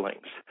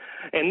feelings.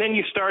 And then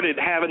you started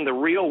having the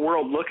real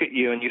world look at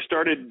you, and you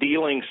started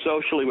dealing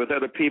socially with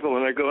other people,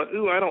 and they're going,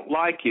 ooh, I don't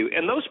like you.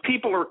 And those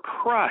people are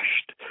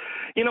crushed.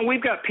 You know,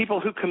 we've got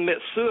people who commit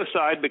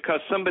suicide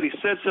because somebody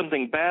said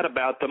something bad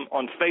about them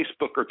on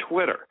Facebook or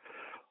Twitter.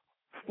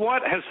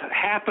 What has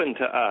happened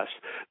to us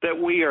that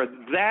we are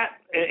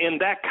in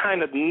that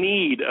kind of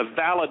need of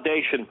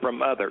validation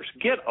from others?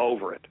 Get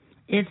over it.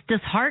 It's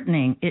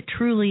disheartening. It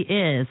truly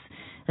is.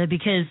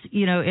 Because,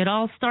 you know, it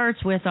all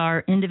starts with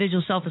our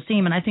individual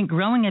self-esteem, and I think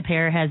growing a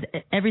pair has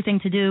everything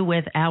to do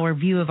with our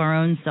view of our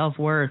own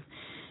self-worth.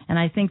 And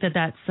I think that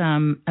that's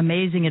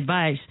amazing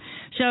advice.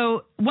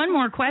 So one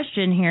more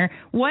question here.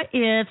 What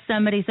if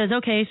somebody says,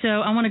 okay, so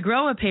I want to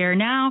grow a pair.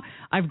 Now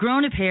I've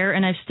grown a pair,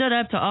 and I've stood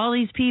up to all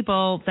these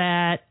people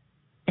that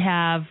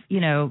have,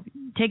 you know,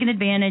 taken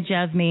advantage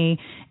of me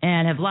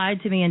and have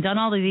lied to me and done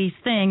all of these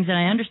things, and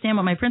I understand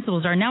what my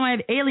principles are. Now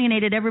I've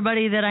alienated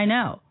everybody that I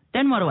know.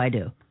 Then what do I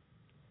do?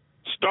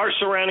 Start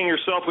surrounding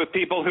yourself with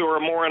people who are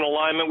more in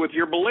alignment with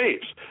your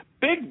beliefs.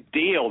 big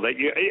deal that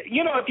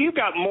if you've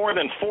got more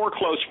than 4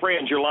 close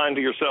friends, you're lying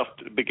to yourself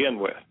to begin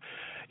with.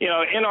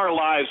 In our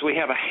lives, we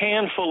have a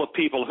handful of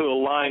people who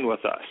align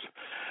with us.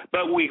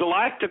 But we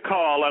like to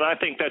call, and I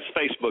think that's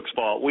Facebook's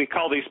fault, we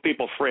call these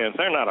people friends.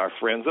 They're not our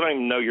friends. They don't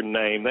even know your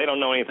name. They don't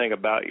know anything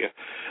about you.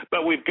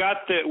 But we've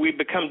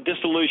become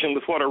disillusioned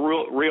with what a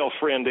real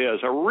friend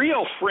is. A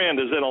real friend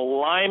is in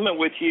alignment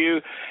with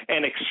you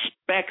and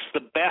expects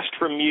the best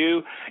from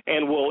you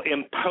and will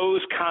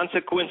impose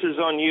consequences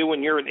on you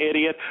when you're an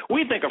idiot.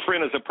 We think a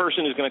friend is a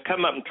person who's going to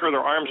come up and throw their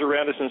arms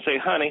around us and say,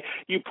 honey,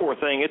 you poor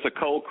thing, it's a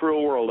cold,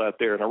 cruel world out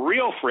there. And a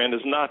real friend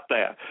is not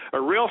that.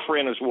 A real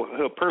friend is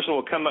a person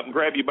who will come up and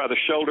grab you by the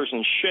shoulders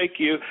and shake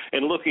you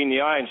and look you in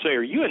the eye and say,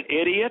 are you an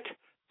idiot?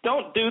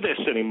 Don't do this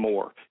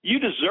anymore. You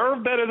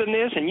deserve better than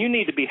this, and you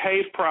need to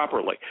behave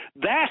properly.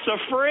 That's a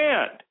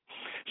friend.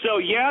 So,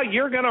 yeah,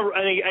 you're going to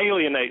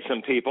alienate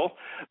some people,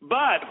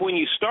 but when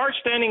you start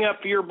standing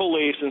up for your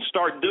beliefs and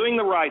start doing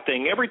the right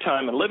thing every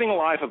time and living a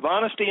life of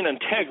honesty and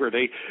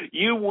integrity,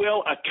 you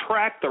will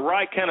attract the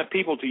right kind of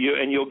people to you,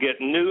 and you'll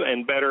get new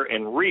and better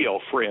and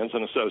real friends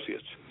and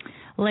associates.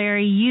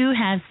 Larry, you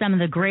have some of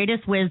the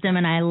greatest wisdom,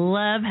 and I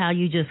love how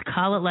you just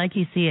call it like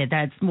you see it.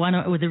 That's one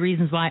of the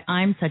reasons why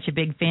I'm such a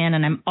big fan,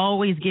 and I'm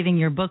always giving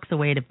your books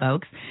away to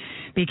folks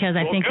because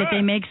I think that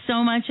they make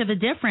so much of a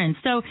difference.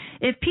 So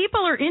if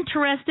people are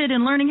interested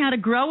in learning how to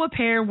grow a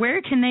pair,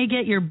 where can they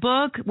get your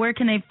book? Where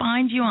can they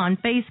find you on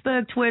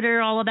Facebook, Twitter,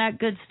 all of that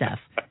good stuff?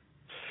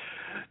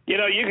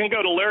 You can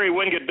go to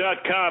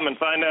LarryWinget.com and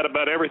find out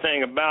about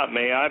everything about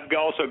me. I've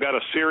also got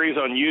a series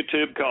on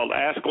YouTube called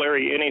Ask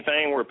Larry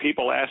Anything, where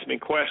people ask me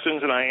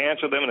questions and I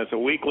answer them, and it's a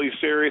weekly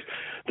series.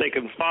 They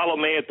can follow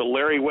me at the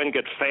Larry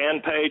Winget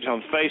fan page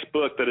on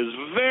Facebook that is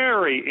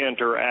very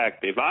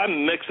interactive. I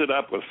mix it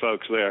up with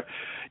folks there.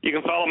 You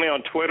can follow me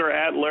on Twitter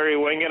at Larry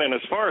Winget. And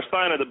as far as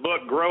finding the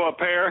book, Grow a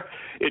Pair,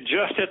 it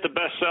just hit the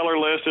bestseller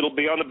list. It'll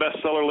be on the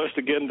bestseller list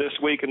again this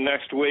week and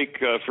next week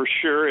for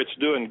sure. It's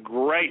doing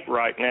great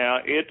right now.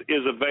 It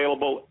is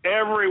available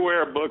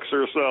everywhere books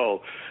are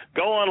sold.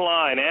 Go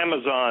online,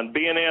 Amazon,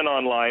 B&N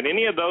Online,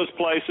 any of those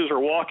places, or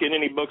walk in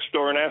any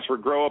bookstore and ask for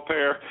Grow a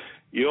Pair.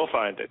 You'll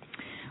find it.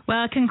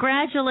 Well,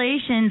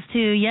 congratulations to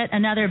yet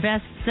another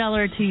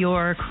bestseller to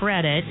your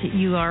credit.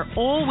 You are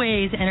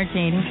always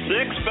entertaining.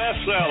 6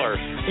 bestsellers.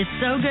 It's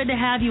so good to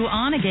have you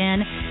on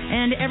again.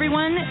 And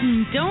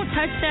everyone, don't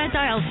touch that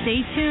dial.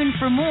 Stay tuned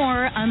for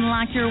more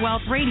Unlock Your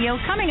Wealth Radio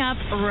coming up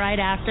right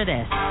after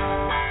this.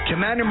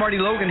 Commander Marty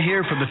Logan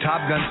here from the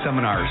Top Gun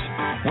Seminars.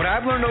 What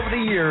I've learned over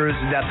the years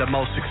is that the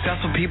most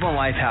successful people in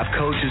life have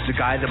coaches to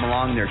guide them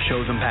along their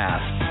chosen path.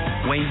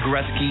 Wayne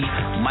Gretzky,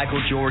 Michael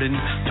Jordan,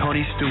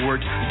 Tony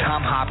Stewart,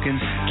 Tom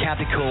Hopkins,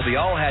 Kathy Colby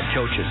all had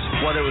coaches.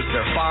 Whether it was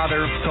their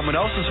father, someone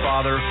else's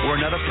father, or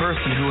another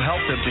person who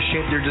helped them to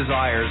shape their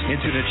desires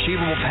into an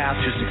achievable path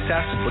to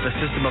success with a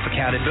system of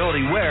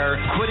accountability where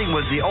quitting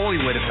was the only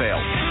way to fail.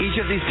 Each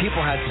of these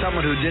people had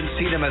someone who didn't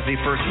see them as they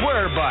first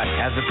were, but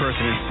as the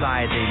person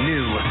inside they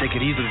knew they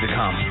could easily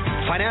become.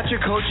 Financial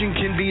coaching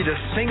can be the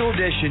single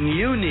addition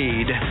you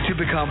need to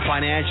become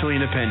financially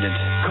independent.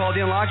 Call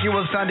the Unlock Your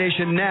Wealth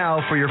Foundation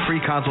now for your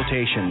free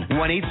consultation.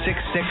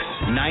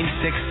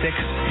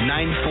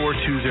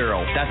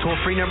 1-866-966-9420. That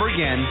toll-free number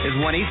again is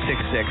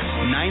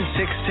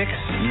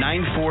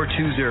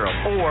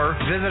 1-866-966-9420. Or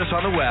visit us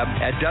on the web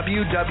at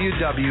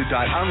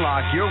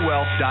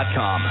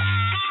www.unlockyourwealth.com.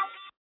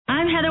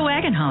 I'm Heather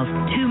Wagenhals.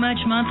 Too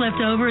much month left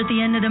over at the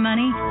end of the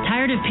money?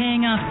 Tired of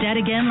paying off debt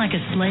again like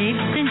a slave?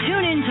 Then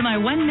tune in to my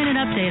 1-minute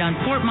update on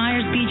Fort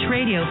Myers Beach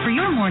Radio for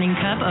your morning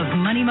cup of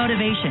money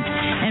motivation.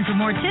 And for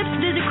more tips,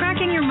 visit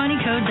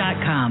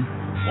crackingyourmoneycode.com.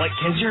 Like,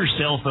 has your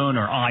cell phone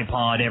or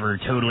iPod ever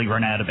totally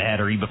run out of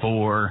battery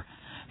before?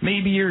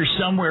 Maybe you're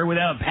somewhere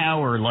without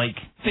power, like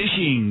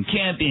fishing,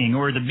 camping,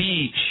 or the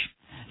beach.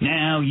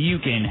 Now you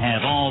can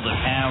have all the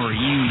power you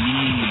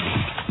need.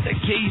 The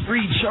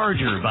K3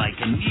 Charger by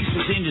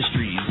Kinesis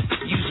Industries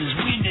uses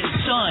wind and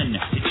sun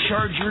to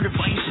charge your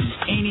devices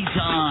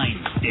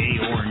anytime,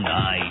 day or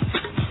night.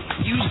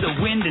 Use the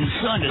wind and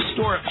sun to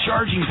store up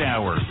charging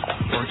power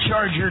or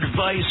charge your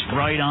device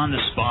right on the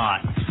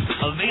spot.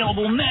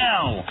 Available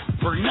now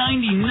for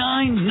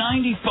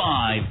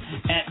 $99.95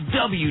 at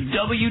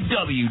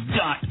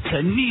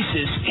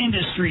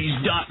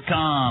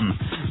www.kinesisindustries.com.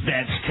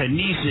 That's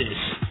Kinesis,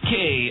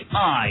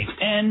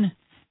 K-I-N-E-S-I-S,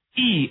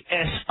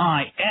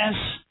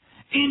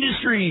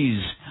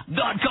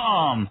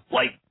 Industries.com.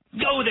 Like,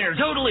 go there,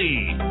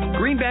 totally.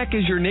 Greenback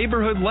is your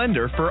neighborhood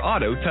lender for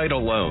auto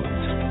title loans.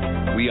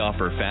 We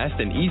offer fast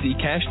and easy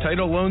cash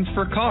title loans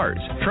for cars,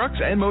 trucks,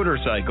 and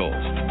motorcycles.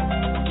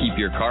 Keep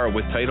your car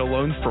with title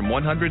loans from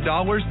 $100 to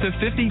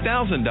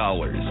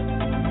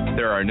 $50,000.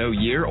 There are no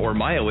year or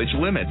mileage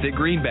limits at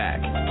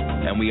Greenback,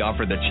 and we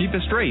offer the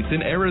cheapest rates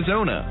in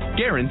Arizona,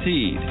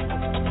 guaranteed.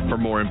 For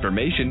more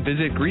information,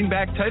 visit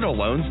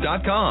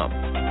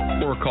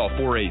greenbacktitleloans.com or call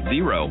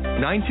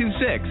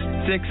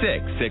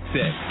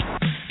 480-926-6666.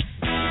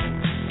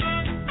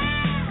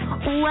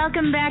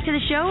 Welcome back to the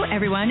show,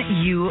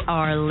 everyone. You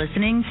are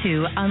listening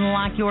to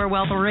Unlock Your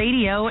Wealth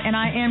Radio, and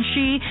I am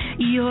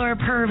your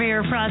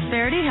purveyor of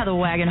prosperity, Heather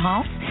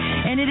Wagenhals.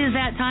 And it is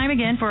that time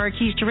again for our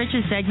Keys to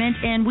Riches segment,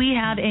 and we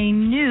have a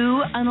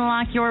new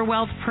Unlock Your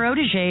Wealth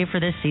protege for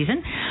this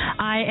season.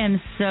 I am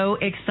so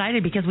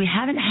excited because we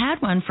haven't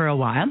had one for a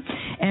while,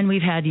 and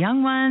we've had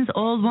young ones,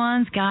 old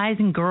ones, guys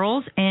and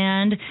girls,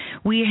 and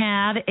we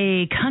have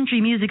a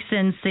country music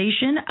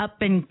sensation,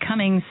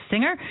 up-and-coming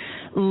singer.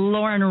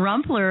 Lauren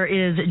Rumpler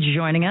is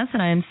joining us,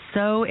 and I am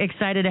so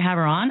excited to have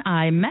her on.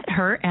 I met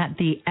her at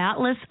the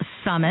Atlas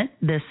Summit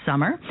this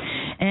summer,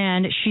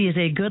 and she is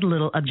a good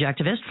little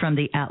objectivist from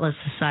the Atlas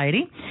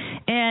Society,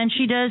 and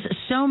she does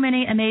so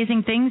many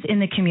amazing things in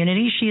the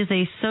community. She is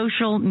a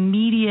social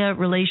media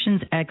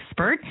relations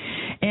expert,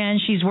 and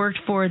she's worked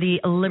for the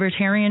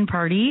Libertarian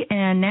Party,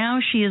 and now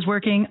she is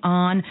working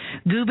on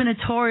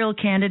gubernatorial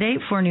candidate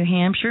for New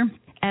Hampshire,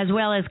 as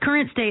well as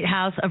current State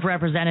House of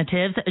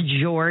Representatives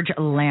George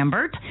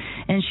Lambert.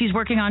 And she's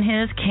working on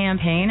his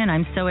campaign, and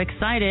I'm so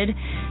excited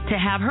to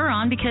have her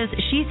on because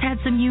she's had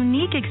some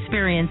unique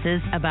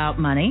experiences about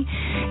money,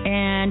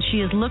 and she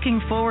is looking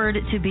forward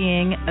to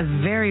being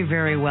very,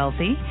 very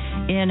wealthy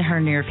in her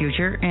near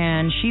future,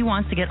 and she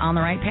wants to get on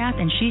the right path,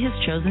 and she has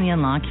chosen the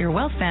Unlock Your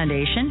Wealth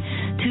Foundation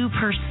to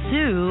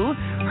pursue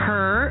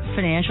her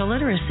financial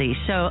literacy.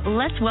 So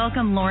let's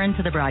welcome Lauren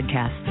to the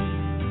broadcast.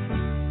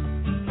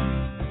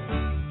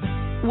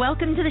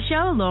 Welcome to the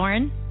show,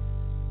 Lauren.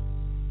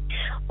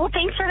 Well,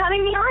 thanks for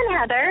having me on,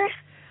 Heather.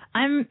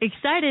 I'm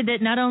excited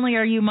that not only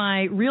are you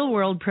my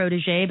real-world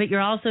protege, but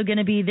you're also going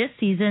to be this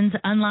season's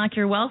Unlock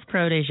Your Wealth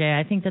protege.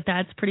 I think that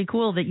that's pretty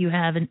cool that you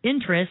have an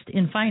interest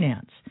in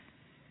finance.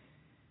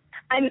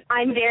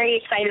 I'm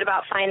very excited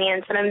about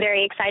finance, and I'm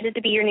very excited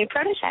to be your new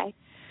protege.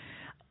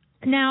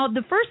 Now,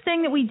 the first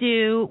thing that we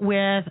do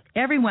with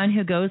everyone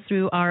who goes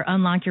through our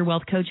Unlock Your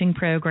Wealth coaching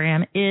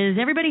program is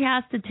everybody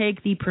has to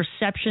take the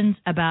Perceptions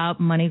About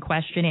Money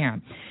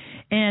questionnaire.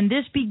 And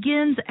this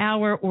begins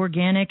our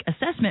organic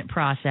assessment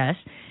process,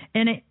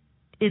 and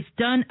it's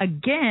done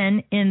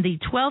again in the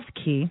 12th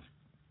key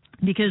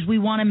because we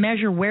want to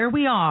measure where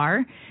we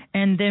are,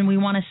 and then we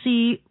want to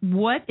see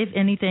what, if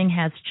anything,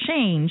 has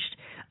changed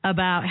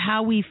about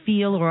how we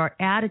feel or our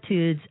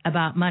attitudes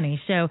about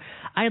money. So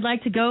I'd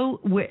like to go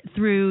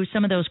through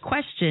some of those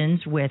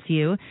questions with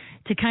you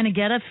to kind of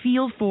get a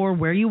feel for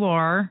where you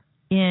are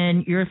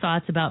in your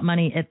thoughts about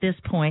money at this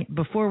point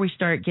before we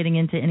start getting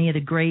into any of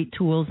the great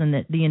tools and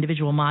the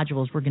individual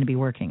modules we're going to be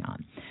working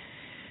on.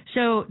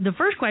 So the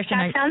first question...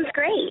 That sounds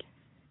great.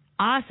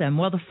 Awesome.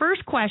 Well, the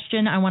first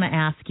question I want to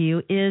ask you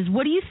is,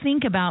 what do you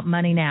think about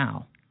money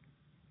now?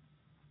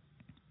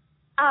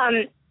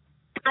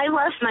 I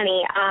love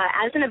money.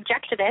 As an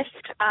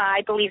objectivist,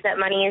 I believe that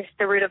money is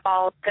the root of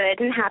all good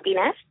and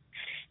happiness.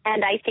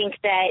 And I think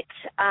that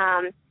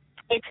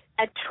it's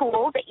a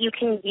tool that you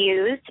can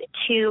use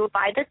to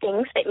buy the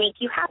things that make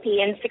you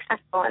happy and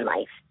successful in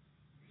life.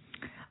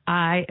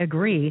 I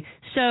agree.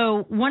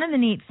 So one of the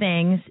neat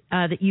things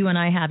that you and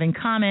I have in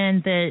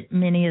common that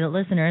many of the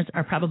listeners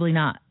are probably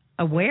not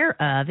aware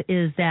of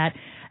is that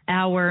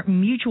our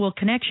mutual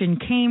connection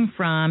came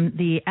from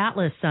the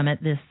Atlas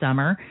Summit this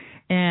summer.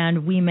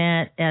 And we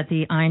met at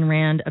the Ayn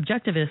Rand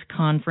Objectivist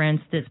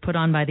Conference that's put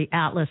on by the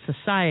Atlas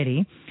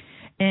Society.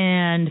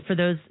 And for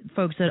those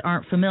folks that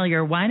aren't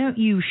familiar, why don't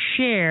you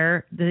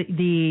share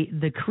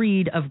the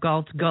creed of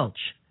Galt Gulch?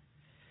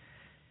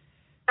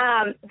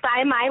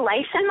 By my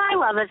life and my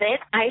love of it,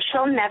 I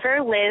shall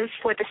never live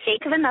for the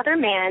sake of another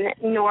man,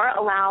 nor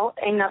allow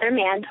another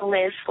man to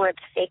live for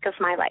the sake of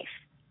my life.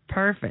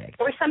 Perfect.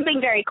 Or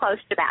something very close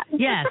to that.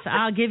 Yes,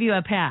 I'll give you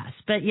a pass.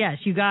 But yes,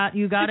 you got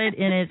it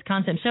in its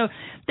concept. So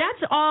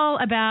that's all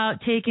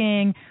about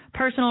taking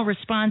personal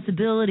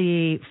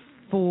responsibility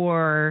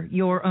for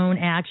your own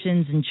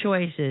actions and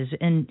choices.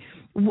 And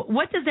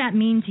what does that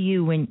mean to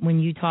you when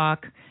you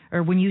talk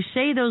or when you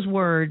say those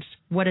words?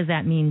 What does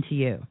that mean to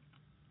you?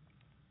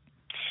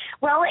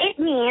 Well, it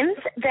means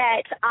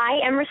that I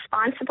am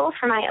responsible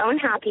for my own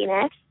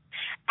happiness.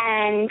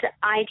 And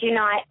I do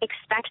not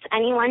expect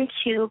anyone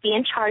to be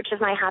in charge of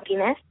my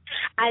happiness,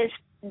 as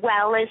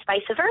well as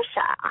vice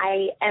versa.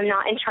 I am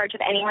not in charge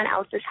of anyone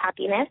else's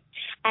happiness,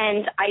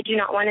 and I do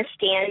not want to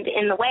stand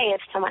in the way of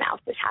someone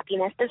else's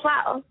happiness as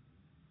well.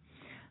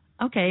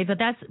 Okay, but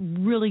that's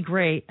really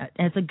great.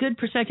 It's a good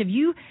perspective.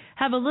 You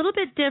have a little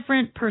bit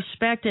different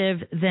perspective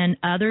than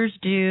others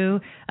do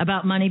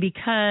about money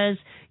because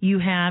you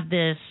have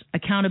this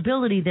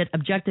accountability that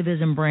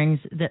objectivism brings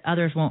that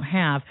others won't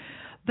have.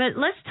 But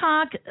let's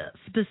talk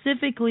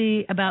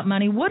specifically about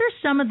money. What are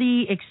some of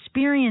the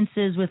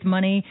experiences with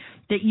money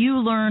that you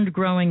learned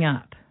growing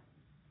up?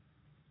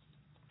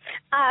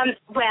 I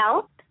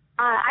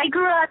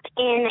grew up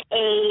in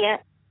a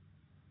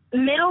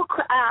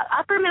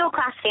upper middle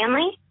class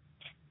family,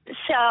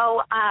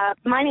 so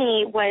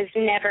money was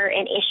never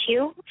an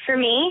issue for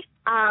me.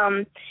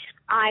 I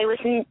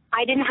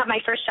didn't have my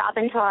first job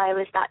until I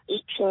was about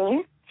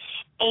 18.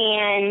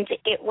 and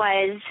it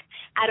was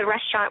at a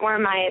restaurant where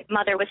my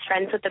mother was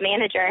friends with the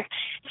manager.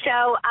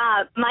 So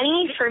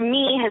money for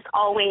me has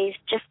always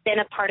just been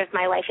a part of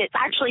my life. It's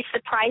actually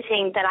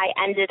surprising that I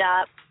ended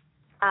up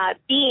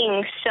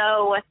being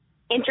so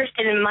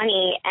interested in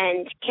money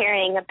and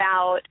caring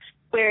about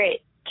where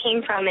it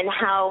came from and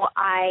how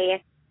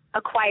I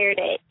acquired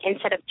it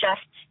instead of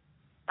just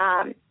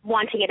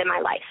wanting it in my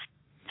life.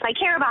 So I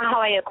care about how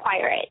I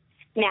acquire it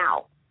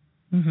now.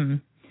 Mm-hmm.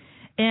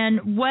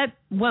 And what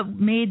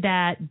made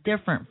that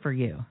different for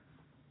you?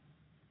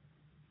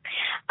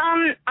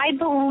 I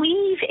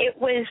believe it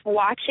was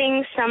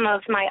watching some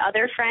of my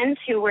other friends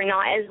who were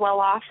not as well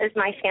off as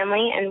my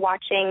family and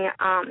watching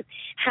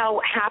how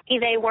happy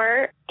they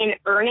were in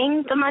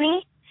earning the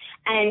money.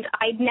 And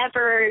I'd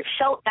never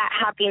felt that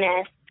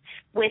happiness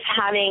with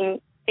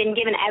having been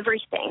given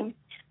everything.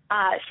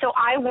 So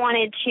I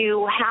wanted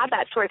to have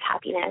that sort of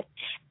happiness.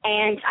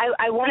 And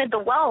I wanted the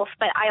wealth,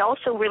 but I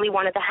also really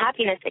wanted the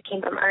happiness that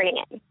came from earning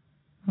it.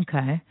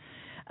 Okay.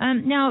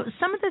 Now,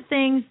 some of the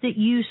things that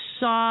you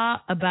saw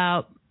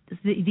about,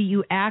 that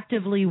you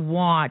actively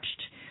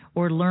watched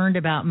or learned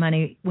about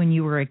money when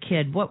you were a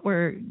kid,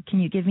 can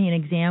you give me an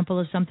example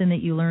of something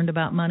that you learned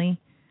about money?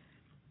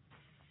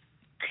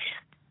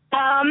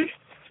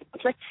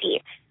 Let's see.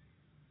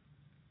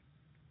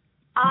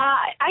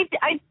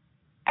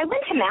 I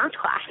went to math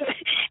class, and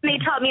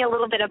they taught me a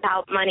little bit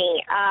about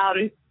money.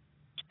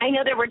 I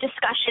know there were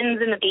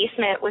discussions in the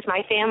basement with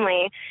my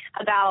family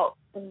about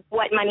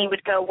what money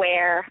would go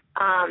where,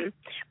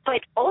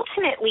 but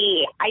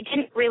ultimately I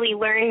didn't really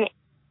learn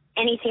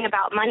anything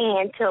about money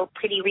until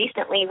pretty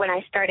recently when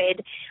I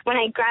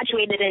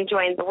graduated and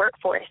joined the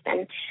workforce,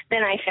 and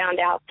then I found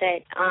out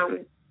that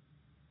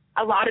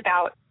a lot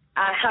about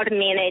how to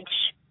manage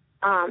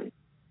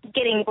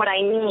getting what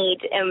I need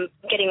and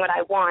getting what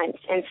I want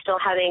and still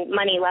having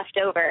money left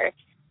over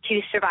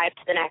to survive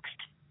to the next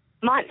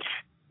month.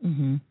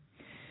 Mm-hmm.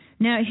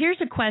 Now,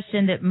 here's a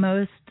question that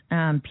most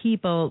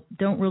people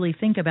don't really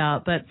think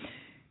about, but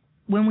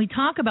when we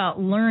talk about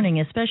learning,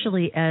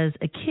 especially as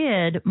a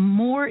kid,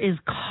 more is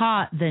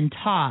caught than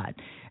taught.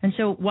 And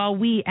so while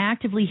we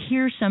actively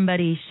hear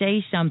somebody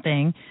say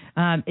something,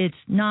 it's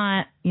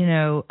not,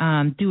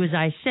 do as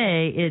I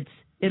say,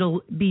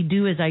 it'll be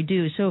do as I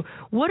do. So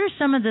what are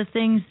some of the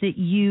things that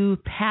you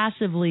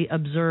passively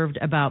observed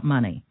about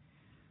money?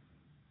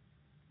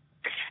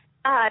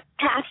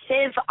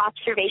 Passive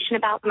observation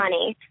about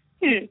money.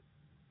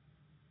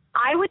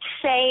 I would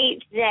say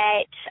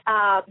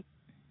that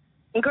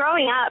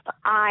growing up,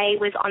 I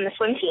was on the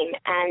swim team,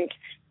 and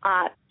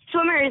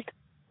swimmers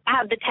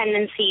have the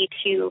tendency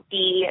to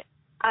be,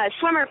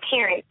 swimmer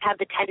parents have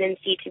the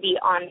tendency to be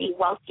on the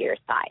wealthier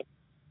side.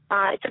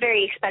 It's a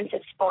very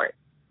expensive sport.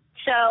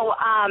 So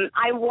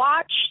I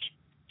watched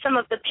some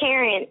of the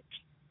parents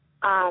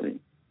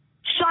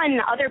shun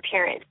other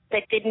parents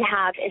that didn't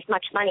have as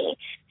much money.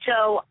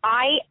 So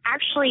I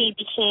actually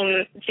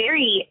became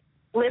very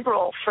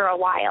liberal for a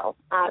while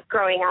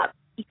growing up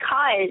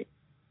because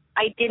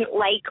I didn't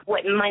like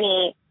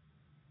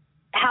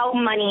how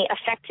money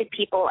affected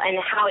people and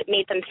how it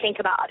made them think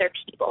about other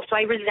people. So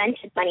I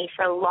resented money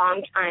for a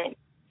long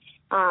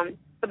time,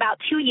 about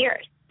 2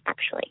 years,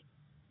 actually.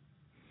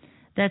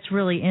 That's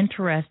really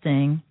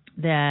interesting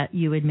that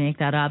you would make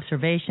that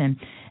observation.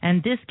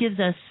 And this gives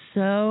us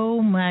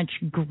so much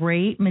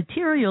great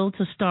material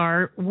to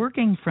start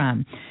working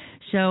from.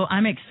 So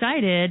I'm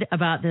excited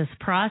about this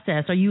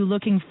process. Are you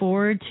looking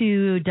forward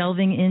to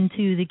delving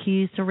into the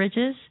keys to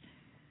riches?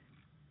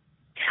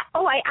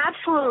 Oh, I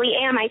absolutely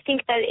am. I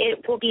think that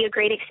it will be a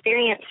great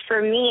experience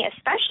for me,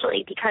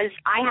 especially because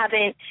I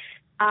haven't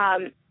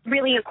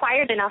really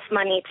acquired enough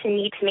money to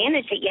need to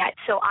manage it yet.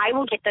 So I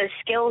will get those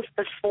skills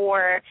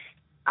before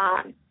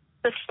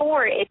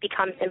it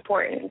becomes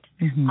important,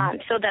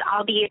 so that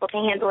I'll be able to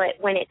handle it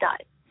when it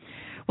does.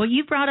 Well,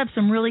 you brought up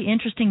some really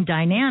interesting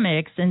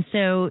dynamics, and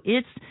so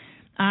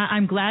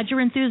I'm glad you're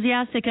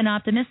enthusiastic and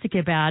optimistic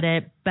about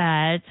it,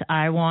 but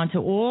I want to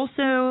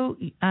also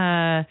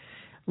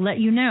let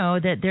you know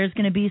that there's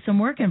going to be some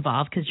work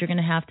involved because you're going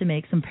to have to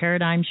make some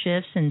paradigm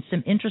shifts and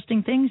some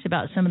interesting things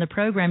about some of the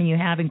programming you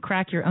have and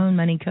crack your own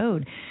money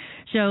code.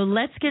 So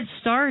let's get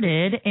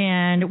started,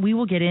 and we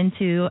will get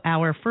into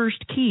our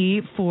first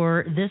key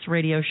for this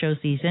radio show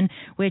season,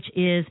 which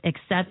is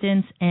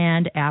acceptance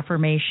and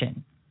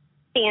affirmation.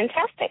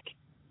 Fantastic.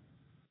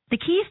 The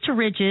Keys to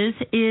Riches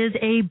is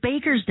a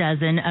baker's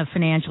dozen of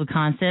financial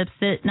concepts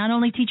that not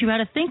only teach you how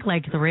to think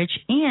like the rich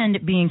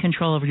and be in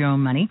control of your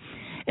own money,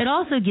 it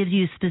also gives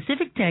you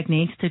specific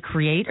techniques to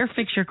create or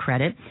fix your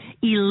credit,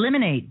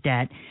 eliminate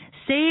debt,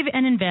 save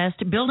and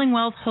invest, building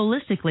wealth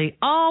holistically,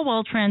 all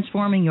while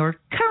transforming your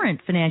current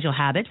financial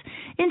habits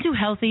into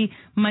healthy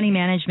money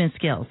management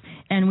skills.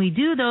 And we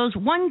do those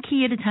one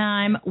key at a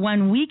time,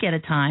 1 week at a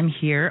time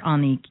here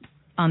on the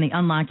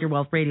Unlock Your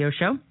Wealth radio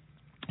show.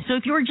 So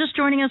if you're just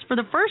joining us for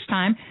the first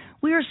time,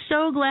 we are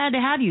so glad to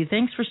have you.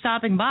 Thanks for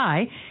stopping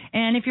by.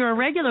 And if you're a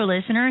regular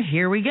listener,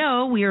 here we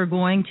go. We are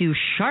going to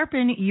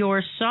sharpen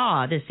your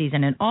saw this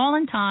season, and all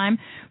in time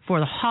for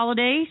the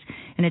holidays.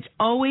 And it's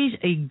always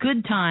a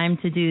good time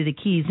to do the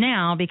keys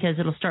now because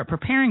it'll start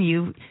preparing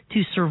you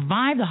to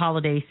survive the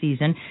holiday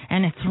season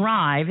and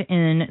thrive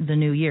in the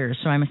new year.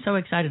 So I'm so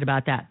excited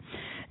about that.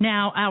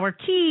 Now, our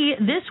key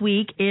this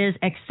week is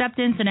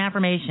acceptance and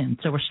affirmation.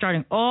 So we're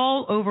starting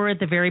all over at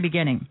the very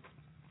beginning.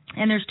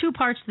 And there's two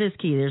parts to this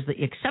key. There's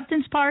the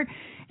acceptance part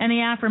and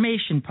the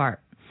affirmation part.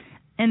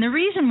 And the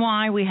reason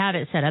why we have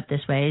it set up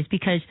this way is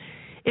because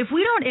if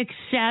we don't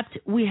accept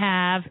we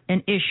have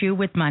an issue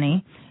with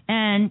money,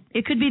 and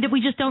it could be that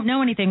we just don't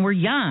know anything. We're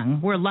young.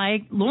 We're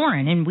like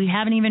Lauren, and we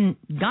haven't even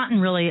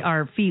gotten really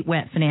our feet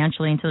wet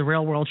financially into the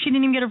real world. She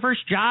didn't even get her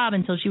first job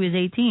until she was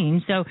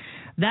 18. So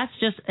that's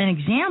just an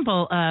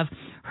example of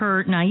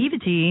her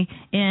naivety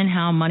in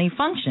how money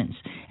functions.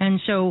 And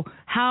so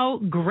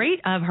how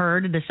great of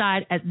her to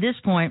decide at this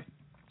point,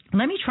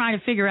 let me try to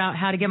figure out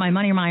how to get my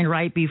money mind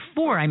right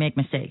before I make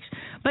mistakes.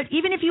 But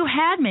even if you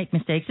had made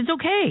mistakes, it's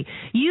okay.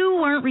 You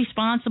weren't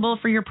responsible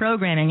for your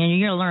programming, and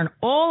you're going to learn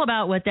all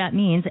about what that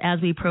means as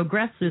we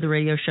progress through the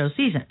radio show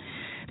season.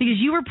 Because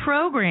you were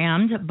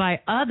programmed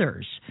by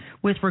others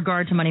with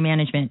regard to money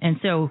management. And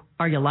so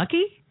are you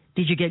lucky?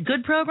 Did you get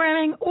good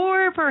programming?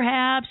 Or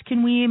perhaps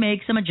can we make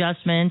some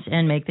adjustments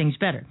and make things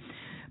better?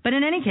 But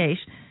in any case,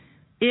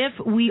 if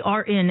we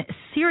are in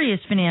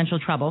serious financial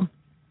trouble,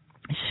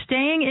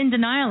 staying in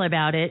denial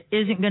about it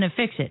isn't going to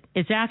fix it.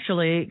 It's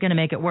actually going to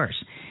make it worse.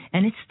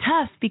 And it's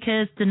tough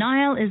because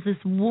denial is this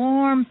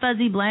warm,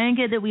 fuzzy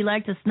blanket that we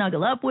like to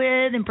snuggle up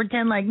with and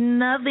pretend like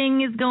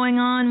nothing is going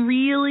on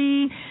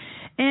really.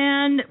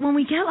 And when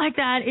we get like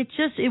that, it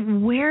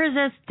wears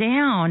us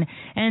down.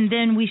 And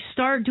then we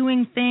start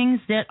doing things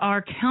that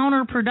are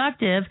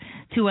counterproductive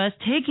to us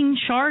taking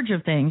charge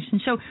of things. And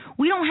so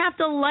we don't have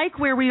to like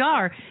where we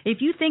are. If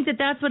you think that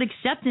that's what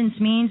acceptance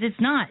means,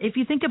 it's not. If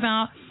you think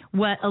about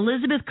what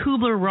Elizabeth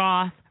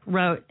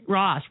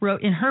Kubler-Ross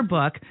wrote in her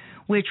book,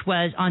 which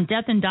was on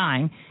death and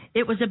dying,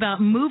 it was about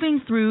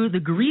moving through the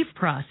grief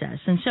process.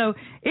 And so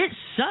it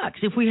sucks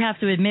if we have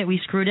to admit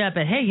we screwed up.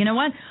 But hey, you know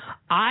what?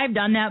 I've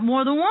done that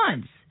more than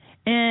once.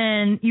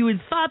 And you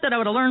would thought that I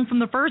would have learned from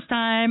the first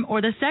time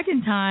or the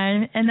second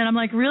time. And then I'm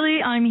like,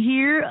 really? I'm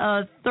here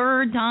a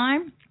third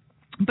time?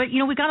 But,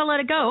 we got to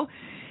let it go.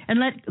 And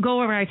let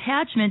go of our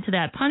attachment to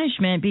that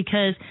punishment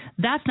because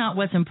that's not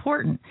what's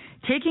important.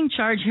 Taking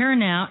charge here and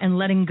now and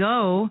letting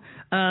go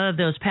of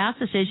those past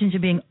decisions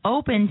and being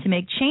open to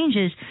make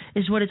changes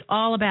is what it's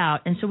all about.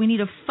 And so we need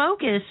to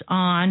focus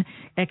on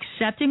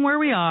accepting where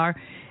we are,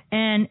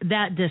 and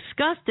that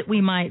disgust that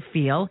we might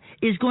feel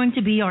is going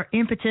to be our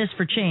impetus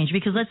for change.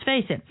 Because let's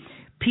face it,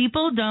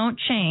 people don't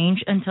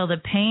change until the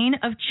pain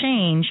of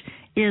change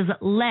is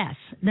less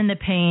than the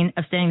pain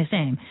of staying the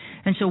same.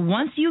 And so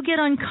once you get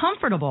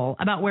uncomfortable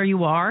about where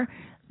you are,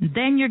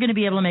 then you're going to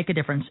be able to make a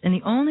difference. And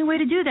the only way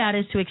to do that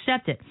is to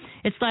accept it.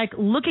 It's like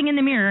looking in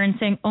the mirror and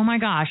saying, oh my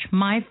gosh,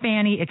 my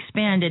fanny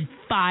expanded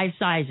 5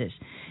 sizes.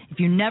 If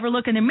you never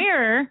look in the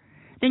mirror,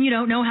 then you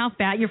don't know how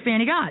fat your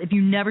fanny got. If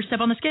you never step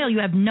on the scale, you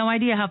have no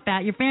idea how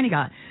fat your fanny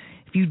got.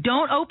 If you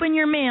don't open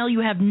your mail,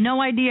 you have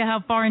no idea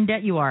how far in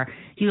debt you are.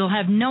 You'll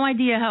have no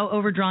idea how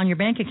overdrawn your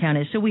bank account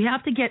is. So we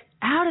have to get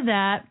out of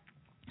that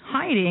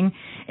hiding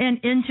and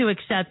into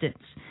acceptance.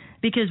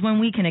 Because when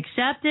we can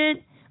accept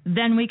it,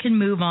 then we can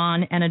move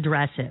on and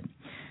address it.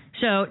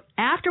 So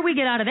after we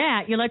get out of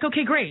that, you're like,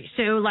 okay, great.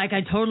 So I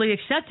totally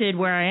accepted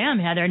where I am,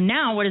 Heather.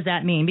 Now what does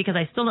that mean? Because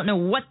I still don't know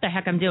what the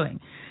heck I'm doing.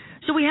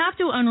 So we have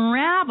to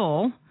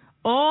unravel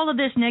all of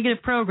this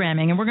negative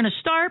programming. And we're going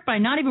to start by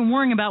not even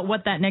worrying about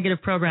what that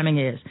negative programming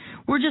is.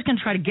 We're just going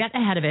to try to get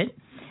ahead of it.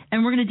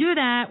 And we're going to do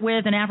that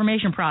with an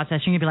affirmation process.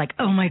 And you'll be like,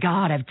 oh, my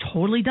God, I've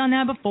totally done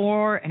that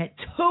before, and it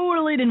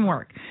totally didn't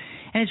work.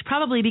 And it's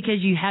probably because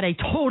you had a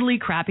totally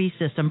crappy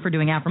system for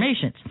doing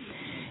affirmations.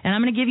 And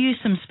I'm going to give you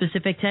some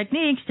specific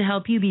techniques to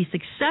help you be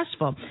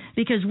successful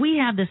because we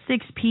have the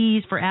 6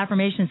 Ps for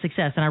affirmation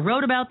success. And I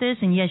wrote about this,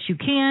 and yes, you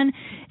can.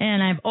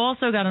 And I've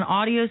also got an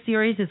audio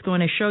series that's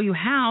going to show you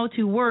how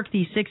to work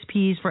these 6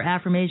 Ps for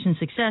affirmation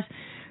success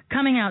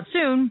coming out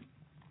soon.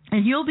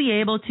 And you'll be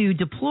able to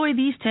deploy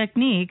these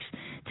techniques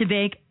to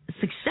make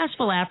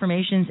successful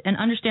affirmations and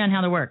understand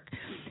how they work.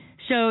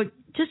 So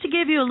just to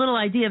give you a little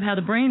idea of how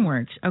the brain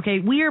works, okay,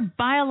 we are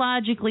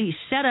biologically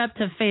set up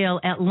to fail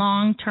at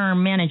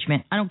long-term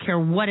management. I don't care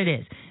what it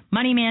is.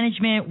 Money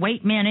management,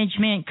 weight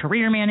management,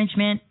 career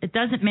management, it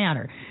doesn't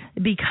matter.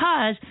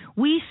 Because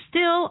we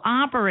still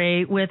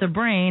operate with a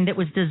brain that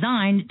was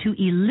designed to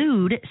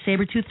elude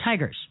saber-toothed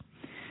tigers.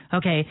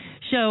 Okay,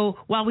 so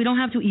while we don't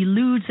have to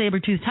elude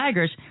saber-toothed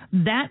tigers,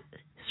 that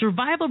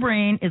survival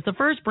brain is the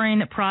first brain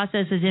that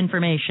processes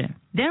information.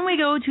 Then we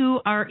go to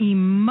our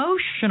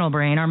emotional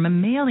brain, our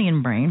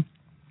mammalian brain,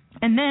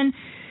 and then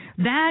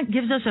that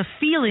gives us a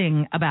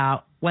feeling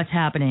about what's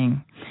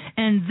happening.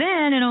 And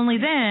then, and only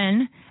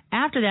then,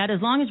 after that, as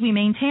long as we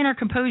maintain our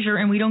composure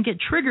and we don't get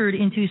triggered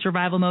into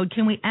survival mode,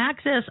 can we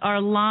access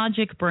our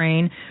logic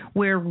brain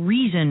where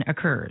reason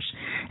occurs.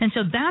 And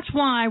so that's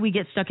why we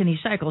get stuck in these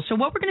cycles. So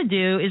what we're going to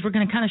do is we're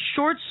going to kind of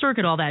short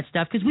circuit all that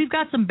stuff because we've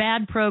got some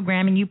bad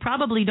programming. You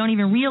probably don't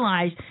even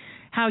realize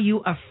how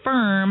you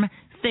affirm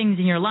things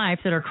in your life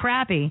that are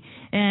crappy,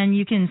 and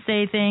you can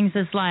say things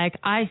as like,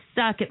 I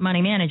suck at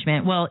money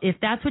management. Well, if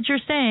that's what you're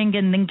saying,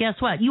 and then guess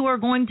what? You are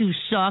going to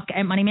suck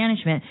at money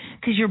management,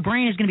 because your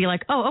brain is going to be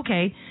like, oh,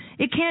 okay.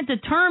 It can't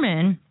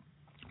determine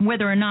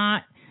whether or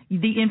not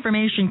the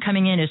information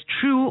coming in is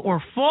true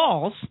or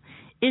false.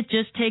 It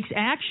just takes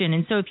action.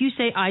 And so if you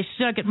say, I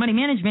suck at money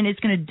management, it's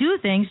going to do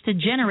things to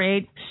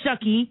generate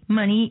sucky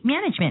money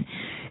management.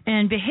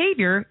 And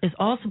behavior is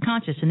all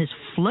subconscious, and this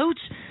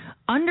floats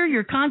under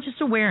your conscious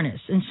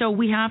awareness. And so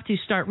we have to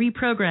start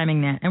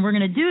reprogramming that. And we're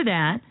going to do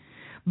that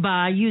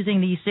by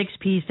using these 6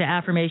 P's to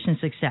affirmation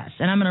success.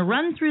 And I'm going to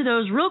run through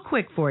those real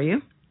quick for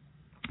you.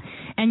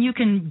 And you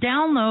can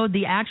download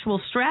the actual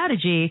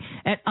strategy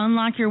at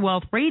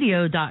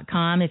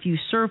unlockyourwealthradio.com. If you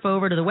surf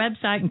over to the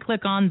website and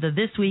click on the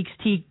This Week's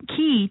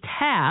Key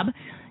tab,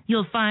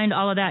 you'll find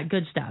all of that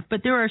good stuff.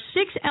 But there are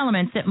 6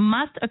 elements that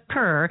must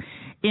occur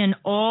in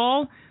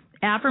all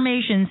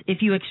affirmations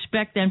if you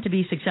expect them to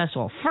be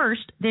successful.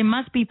 First, they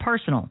must be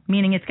personal,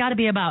 meaning it's got to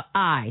be about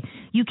I.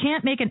 You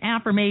can't make an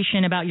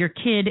affirmation about your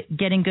kid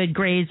getting good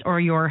grades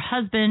or your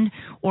husband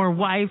or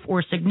wife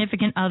or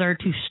significant other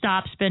to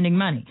stop spending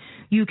money.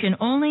 You can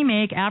only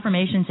make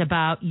affirmations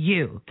about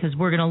you, because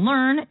we're going to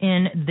learn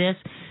in this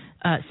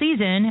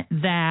season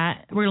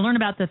that we're going to learn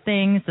about the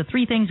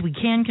 3 things we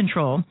can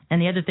control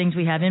and the other things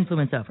we have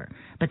influence over.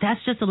 But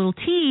that's just a little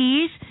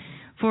tease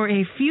for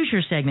a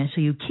future segment, so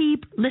you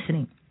keep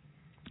listening.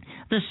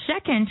 The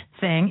second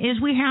thing is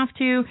we have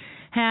to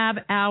have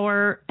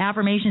our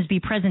affirmations be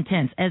present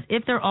tense, as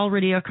if they're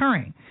already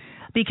occurring,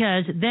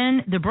 because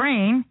then the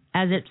brain,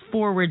 as it's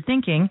forward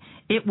thinking,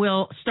 it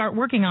will start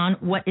working on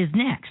what is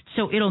next.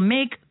 So it'll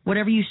make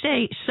whatever you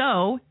say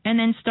so, and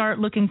then start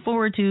looking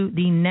forward to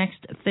the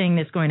next thing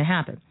that's going to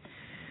happen.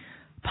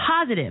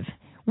 Positive.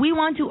 We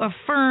want to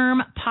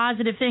affirm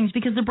positive things,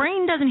 because the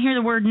brain doesn't hear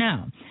the word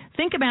no.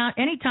 Think about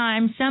any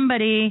time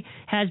somebody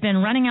has been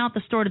running out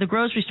the store to the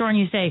grocery store and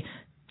you say,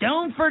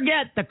 don't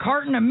forget the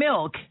carton of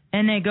milk.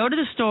 And they go to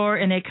the store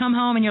and they come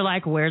home and you're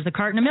like, where's the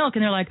carton of milk?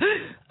 And they're like,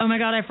 oh my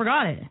God, I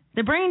forgot it.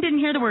 The brain didn't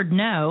hear the word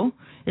no.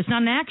 It's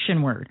not an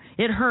action word.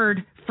 It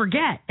heard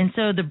forget. And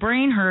so the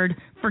brain heard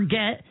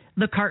forget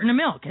the carton of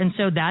milk. And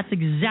so that's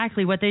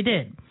exactly what they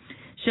did.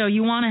 So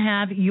you want to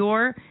have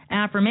your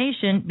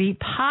affirmation be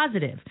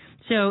positive.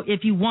 So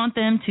if you want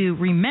them to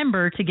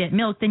remember to get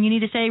milk, then you need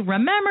to say,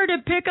 remember to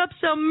pick up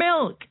some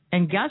milk.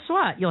 And guess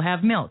what? You'll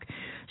have milk.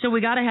 So we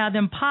got to have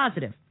them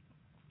positive.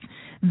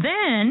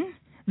 Then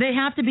they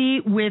have to be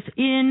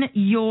within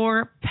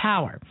your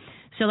power.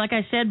 So like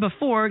I said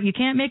before, you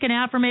can't make an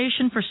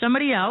affirmation for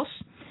somebody else,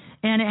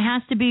 and it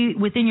has to be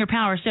within your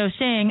power. So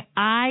saying,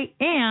 I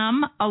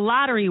am a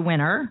lottery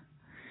winner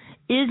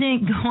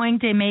isn't going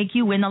to make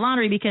you win the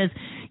lottery, because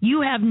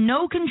you have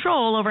no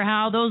control over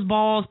how those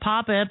balls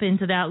pop up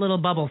into that little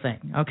bubble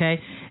thing, okay?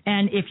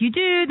 And if you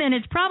do, then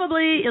it's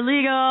probably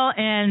illegal,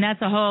 and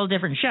that's a whole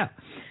different show.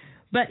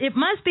 But it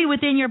must be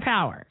within your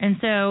power. And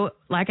so,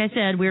 like I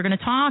said, we're going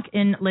to talk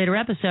in later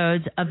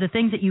episodes of the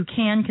things that you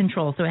can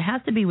control. So it has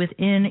to be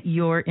within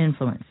your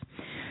influence.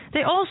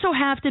 They also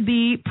have to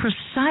be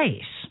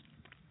precise,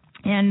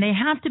 and they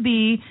have to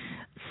be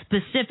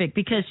specific,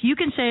 because you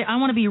can say, I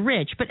want to be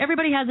rich, but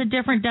everybody has a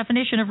different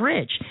definition of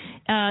rich.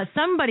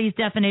 Somebody's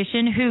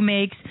definition who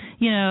makes,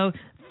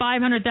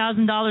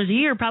 $500,000 a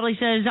year probably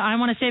says, I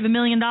want to save $1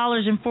 million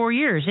in 4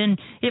 years. And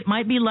it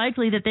might be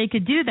likely that they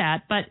could do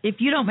that. But if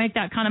you don't make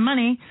that kind of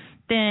money,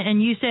 then,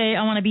 and you say,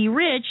 I want to be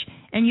rich,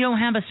 and you don't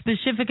have a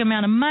specific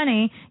amount of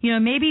money,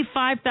 maybe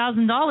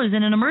 $5,000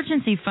 in an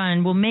emergency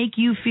fund will make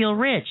you feel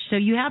rich. So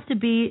you have to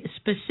be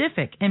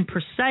specific and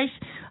precise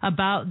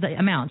about the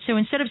amount. So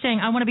instead of saying,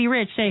 I want to be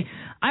rich, say,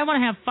 I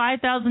want to have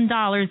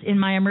 $5,000 in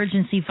my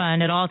emergency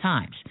fund at all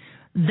times.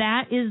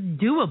 That is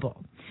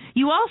doable.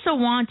 You also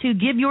want to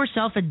give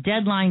yourself a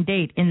deadline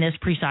date in this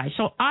precise.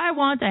 So I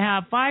want to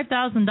have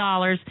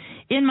 $5,000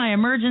 in my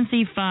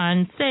emergency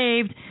fund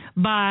saved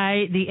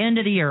by the end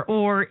of the year,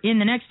 or in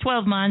the next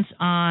 12 months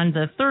on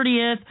the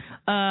 30th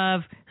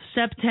of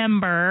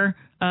September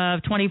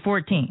of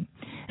 2014.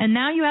 And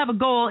now you have a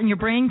goal, and your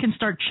brain can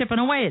start chipping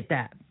away at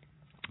that.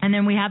 And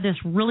then we have this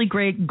really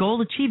great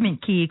goal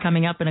achievement key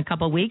coming up in a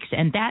couple of weeks,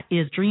 and that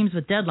is dreams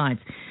with deadlines.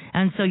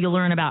 And so you'll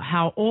learn about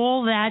how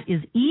all that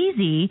is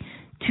easy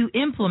to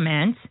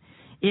implement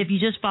if you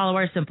just follow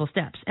our simple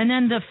steps. And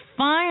then the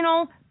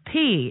final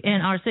P in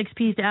our 6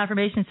 P's to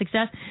affirmation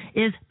success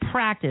is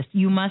practice.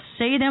 You must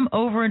say them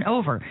over and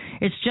over.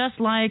 It's just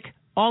like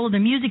all of the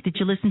music that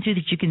you listen to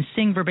that you can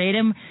sing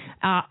verbatim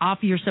off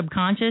of your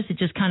subconscious. It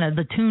just kind of,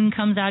 the tune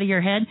comes out of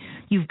your head.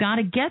 You've got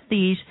to get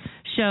these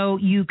so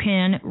you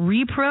can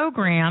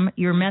reprogram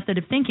your method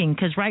of thinking.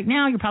 Because right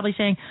now you're probably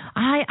saying,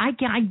 I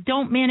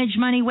don't manage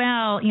money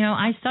well.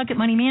 I suck at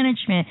money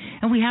management.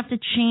 And we have to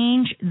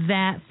change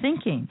that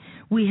thinking.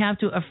 We have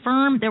to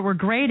affirm that we're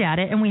great at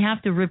it, and we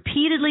have to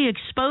repeatedly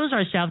expose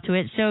ourselves to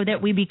it so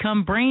that we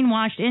become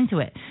brainwashed into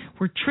it.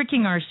 We're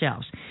tricking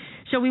ourselves.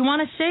 So we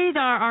want to say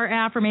our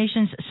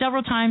affirmations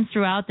several times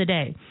throughout the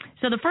day.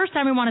 So the first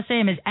time we want to say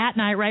them is at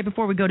night, right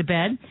before we go to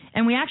bed.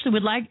 And we actually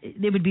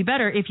it would be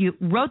better if you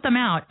wrote them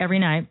out every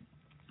night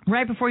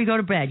right before you go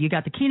to bed. You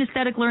got the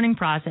kinesthetic learning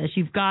process.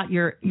 You've got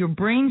your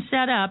brain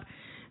set up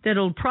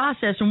that'll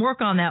process and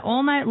work on that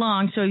all night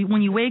long. So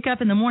when you wake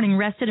up in the morning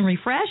rested and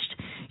refreshed,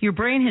 your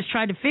brain has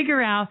tried to figure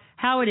out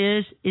how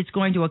it's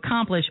going to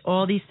accomplish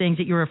all these things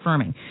that you're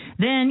affirming.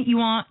 Then you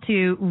want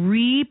to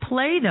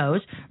replay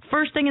those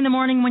first thing in the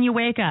morning when you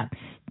wake up.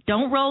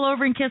 Don't roll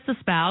over and kiss the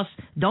spouse.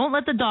 Don't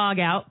let the dog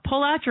out.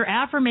 Pull out your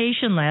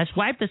affirmation list.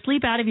 Wipe the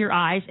sleep out of your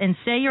eyes and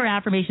say your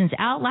affirmations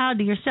out loud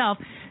to yourself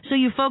so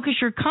you focus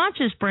your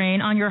conscious brain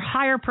on your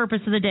higher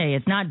purpose of the day.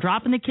 It's not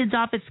dropping the kids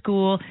off at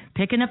school,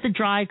 picking up the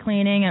dry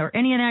cleaning, or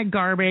any of that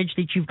garbage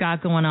that you've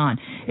got going on.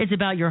 It's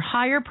about your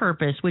higher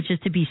purpose, which is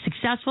to be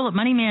successful at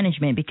money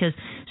management, because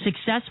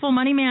successful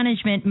money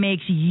management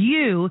makes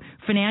you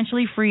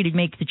financially free to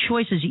make the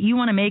choices that you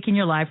want to make in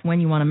your life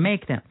when you want to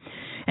make them.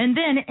 And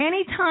then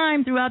any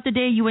time throughout the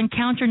day you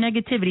encounter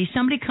negativity,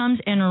 somebody comes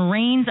and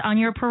rains on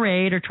your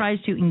parade or tries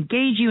to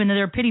engage you into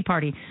their pity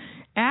party,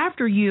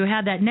 after you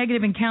had that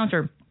negative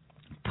encounter,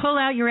 pull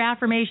out your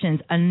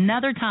affirmations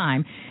another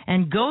time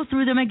and go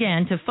through them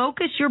again to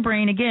focus your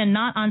brain again,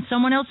 not on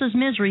someone else's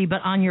misery, but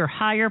on your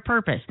higher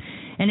purpose.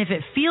 And if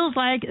it feels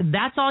like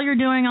that's all you're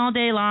doing all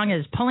day long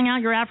is pulling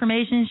out your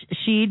affirmations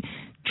sheet,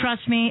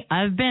 trust me,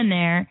 I've been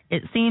there.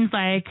 It seems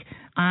like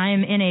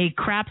I'm in a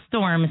crap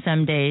storm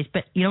some days,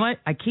 but you know what?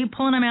 I keep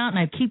pulling them out and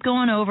I keep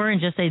going over and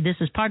just say this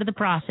is part of the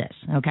process,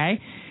 okay?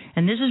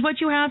 And this is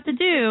what you have to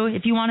do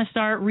if you want to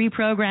start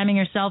reprogramming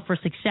yourself for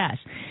success.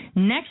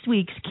 Next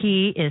week's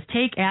key is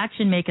take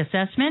action, make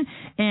assessment,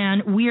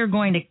 and we are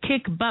going to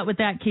kick butt with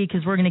that key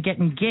because we're going to get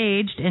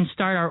engaged and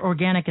start our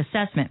organic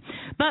assessment.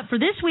 But for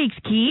this week's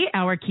key,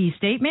 our key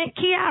statement,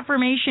 key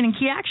affirmation, and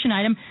key action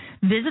item,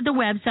 visit the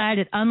website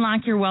at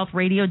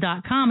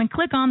unlockyourwealthradio.com and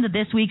click on the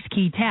This Week's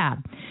Key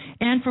tab.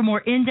 And for more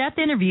in-depth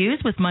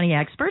interviews with money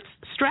experts,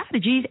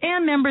 strategies,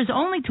 and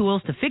members-only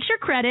tools to fix your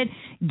credit,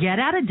 get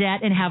out of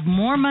debt, and have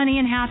more money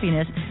and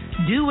happiness,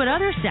 do what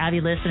other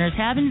savvy listeners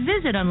have and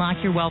visit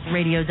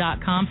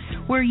unlockyourwealthradio.com,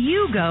 where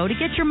you go to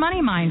get your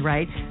money mind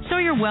right so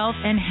your wealth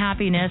and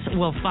happiness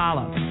will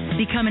follow.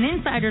 Become an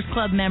Insiders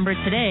Club member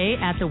today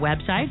at the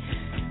website.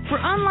 For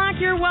Unlock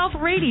Your Wealth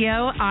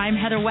Radio, I'm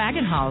Heather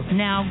Wagenhals.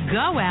 Now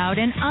go out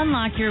and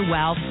unlock your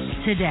wealth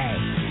today.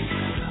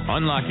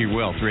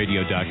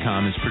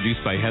 UnlockYourWealthRadio.com is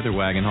produced by Heather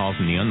Wagenhals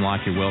and the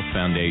Unlock Your Wealth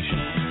Foundation.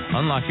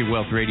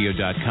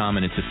 UnlockYourWealthRadio.com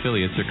and its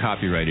affiliates are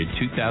copyrighted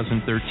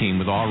 2013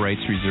 with all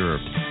rights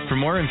reserved. For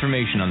more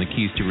information on the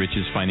Keys to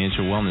Riches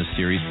Financial Wellness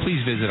Series,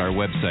 please visit our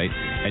website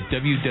at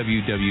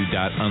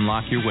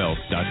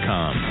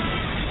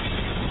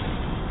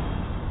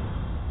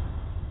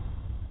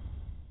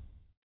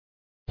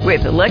www.unlockyourwealth.com.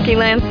 With the Lucky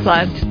Land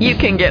Slots, you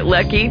can get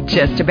lucky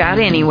just about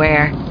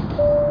anywhere.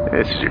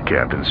 This is your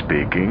captain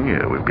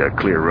speaking. We've got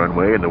clear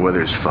runway and the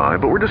weather's fine,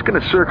 but we're just going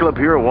to circle up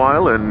here a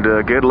while and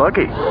get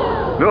lucky.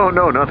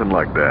 No, nothing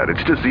like that.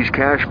 It's just these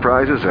cash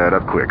prizes add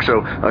up quick.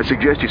 So I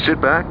suggest you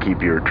sit back,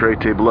 keep your tray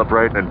table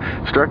upright, and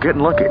start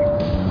getting lucky.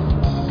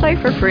 Play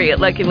for free at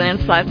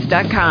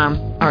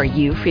LuckyLandSlots.com. Are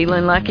you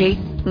feeling lucky?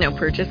 No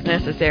purchase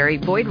necessary.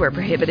 Void where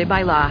prohibited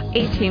by law.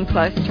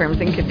 18+ terms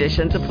and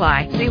conditions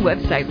apply. See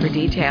website for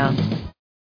details.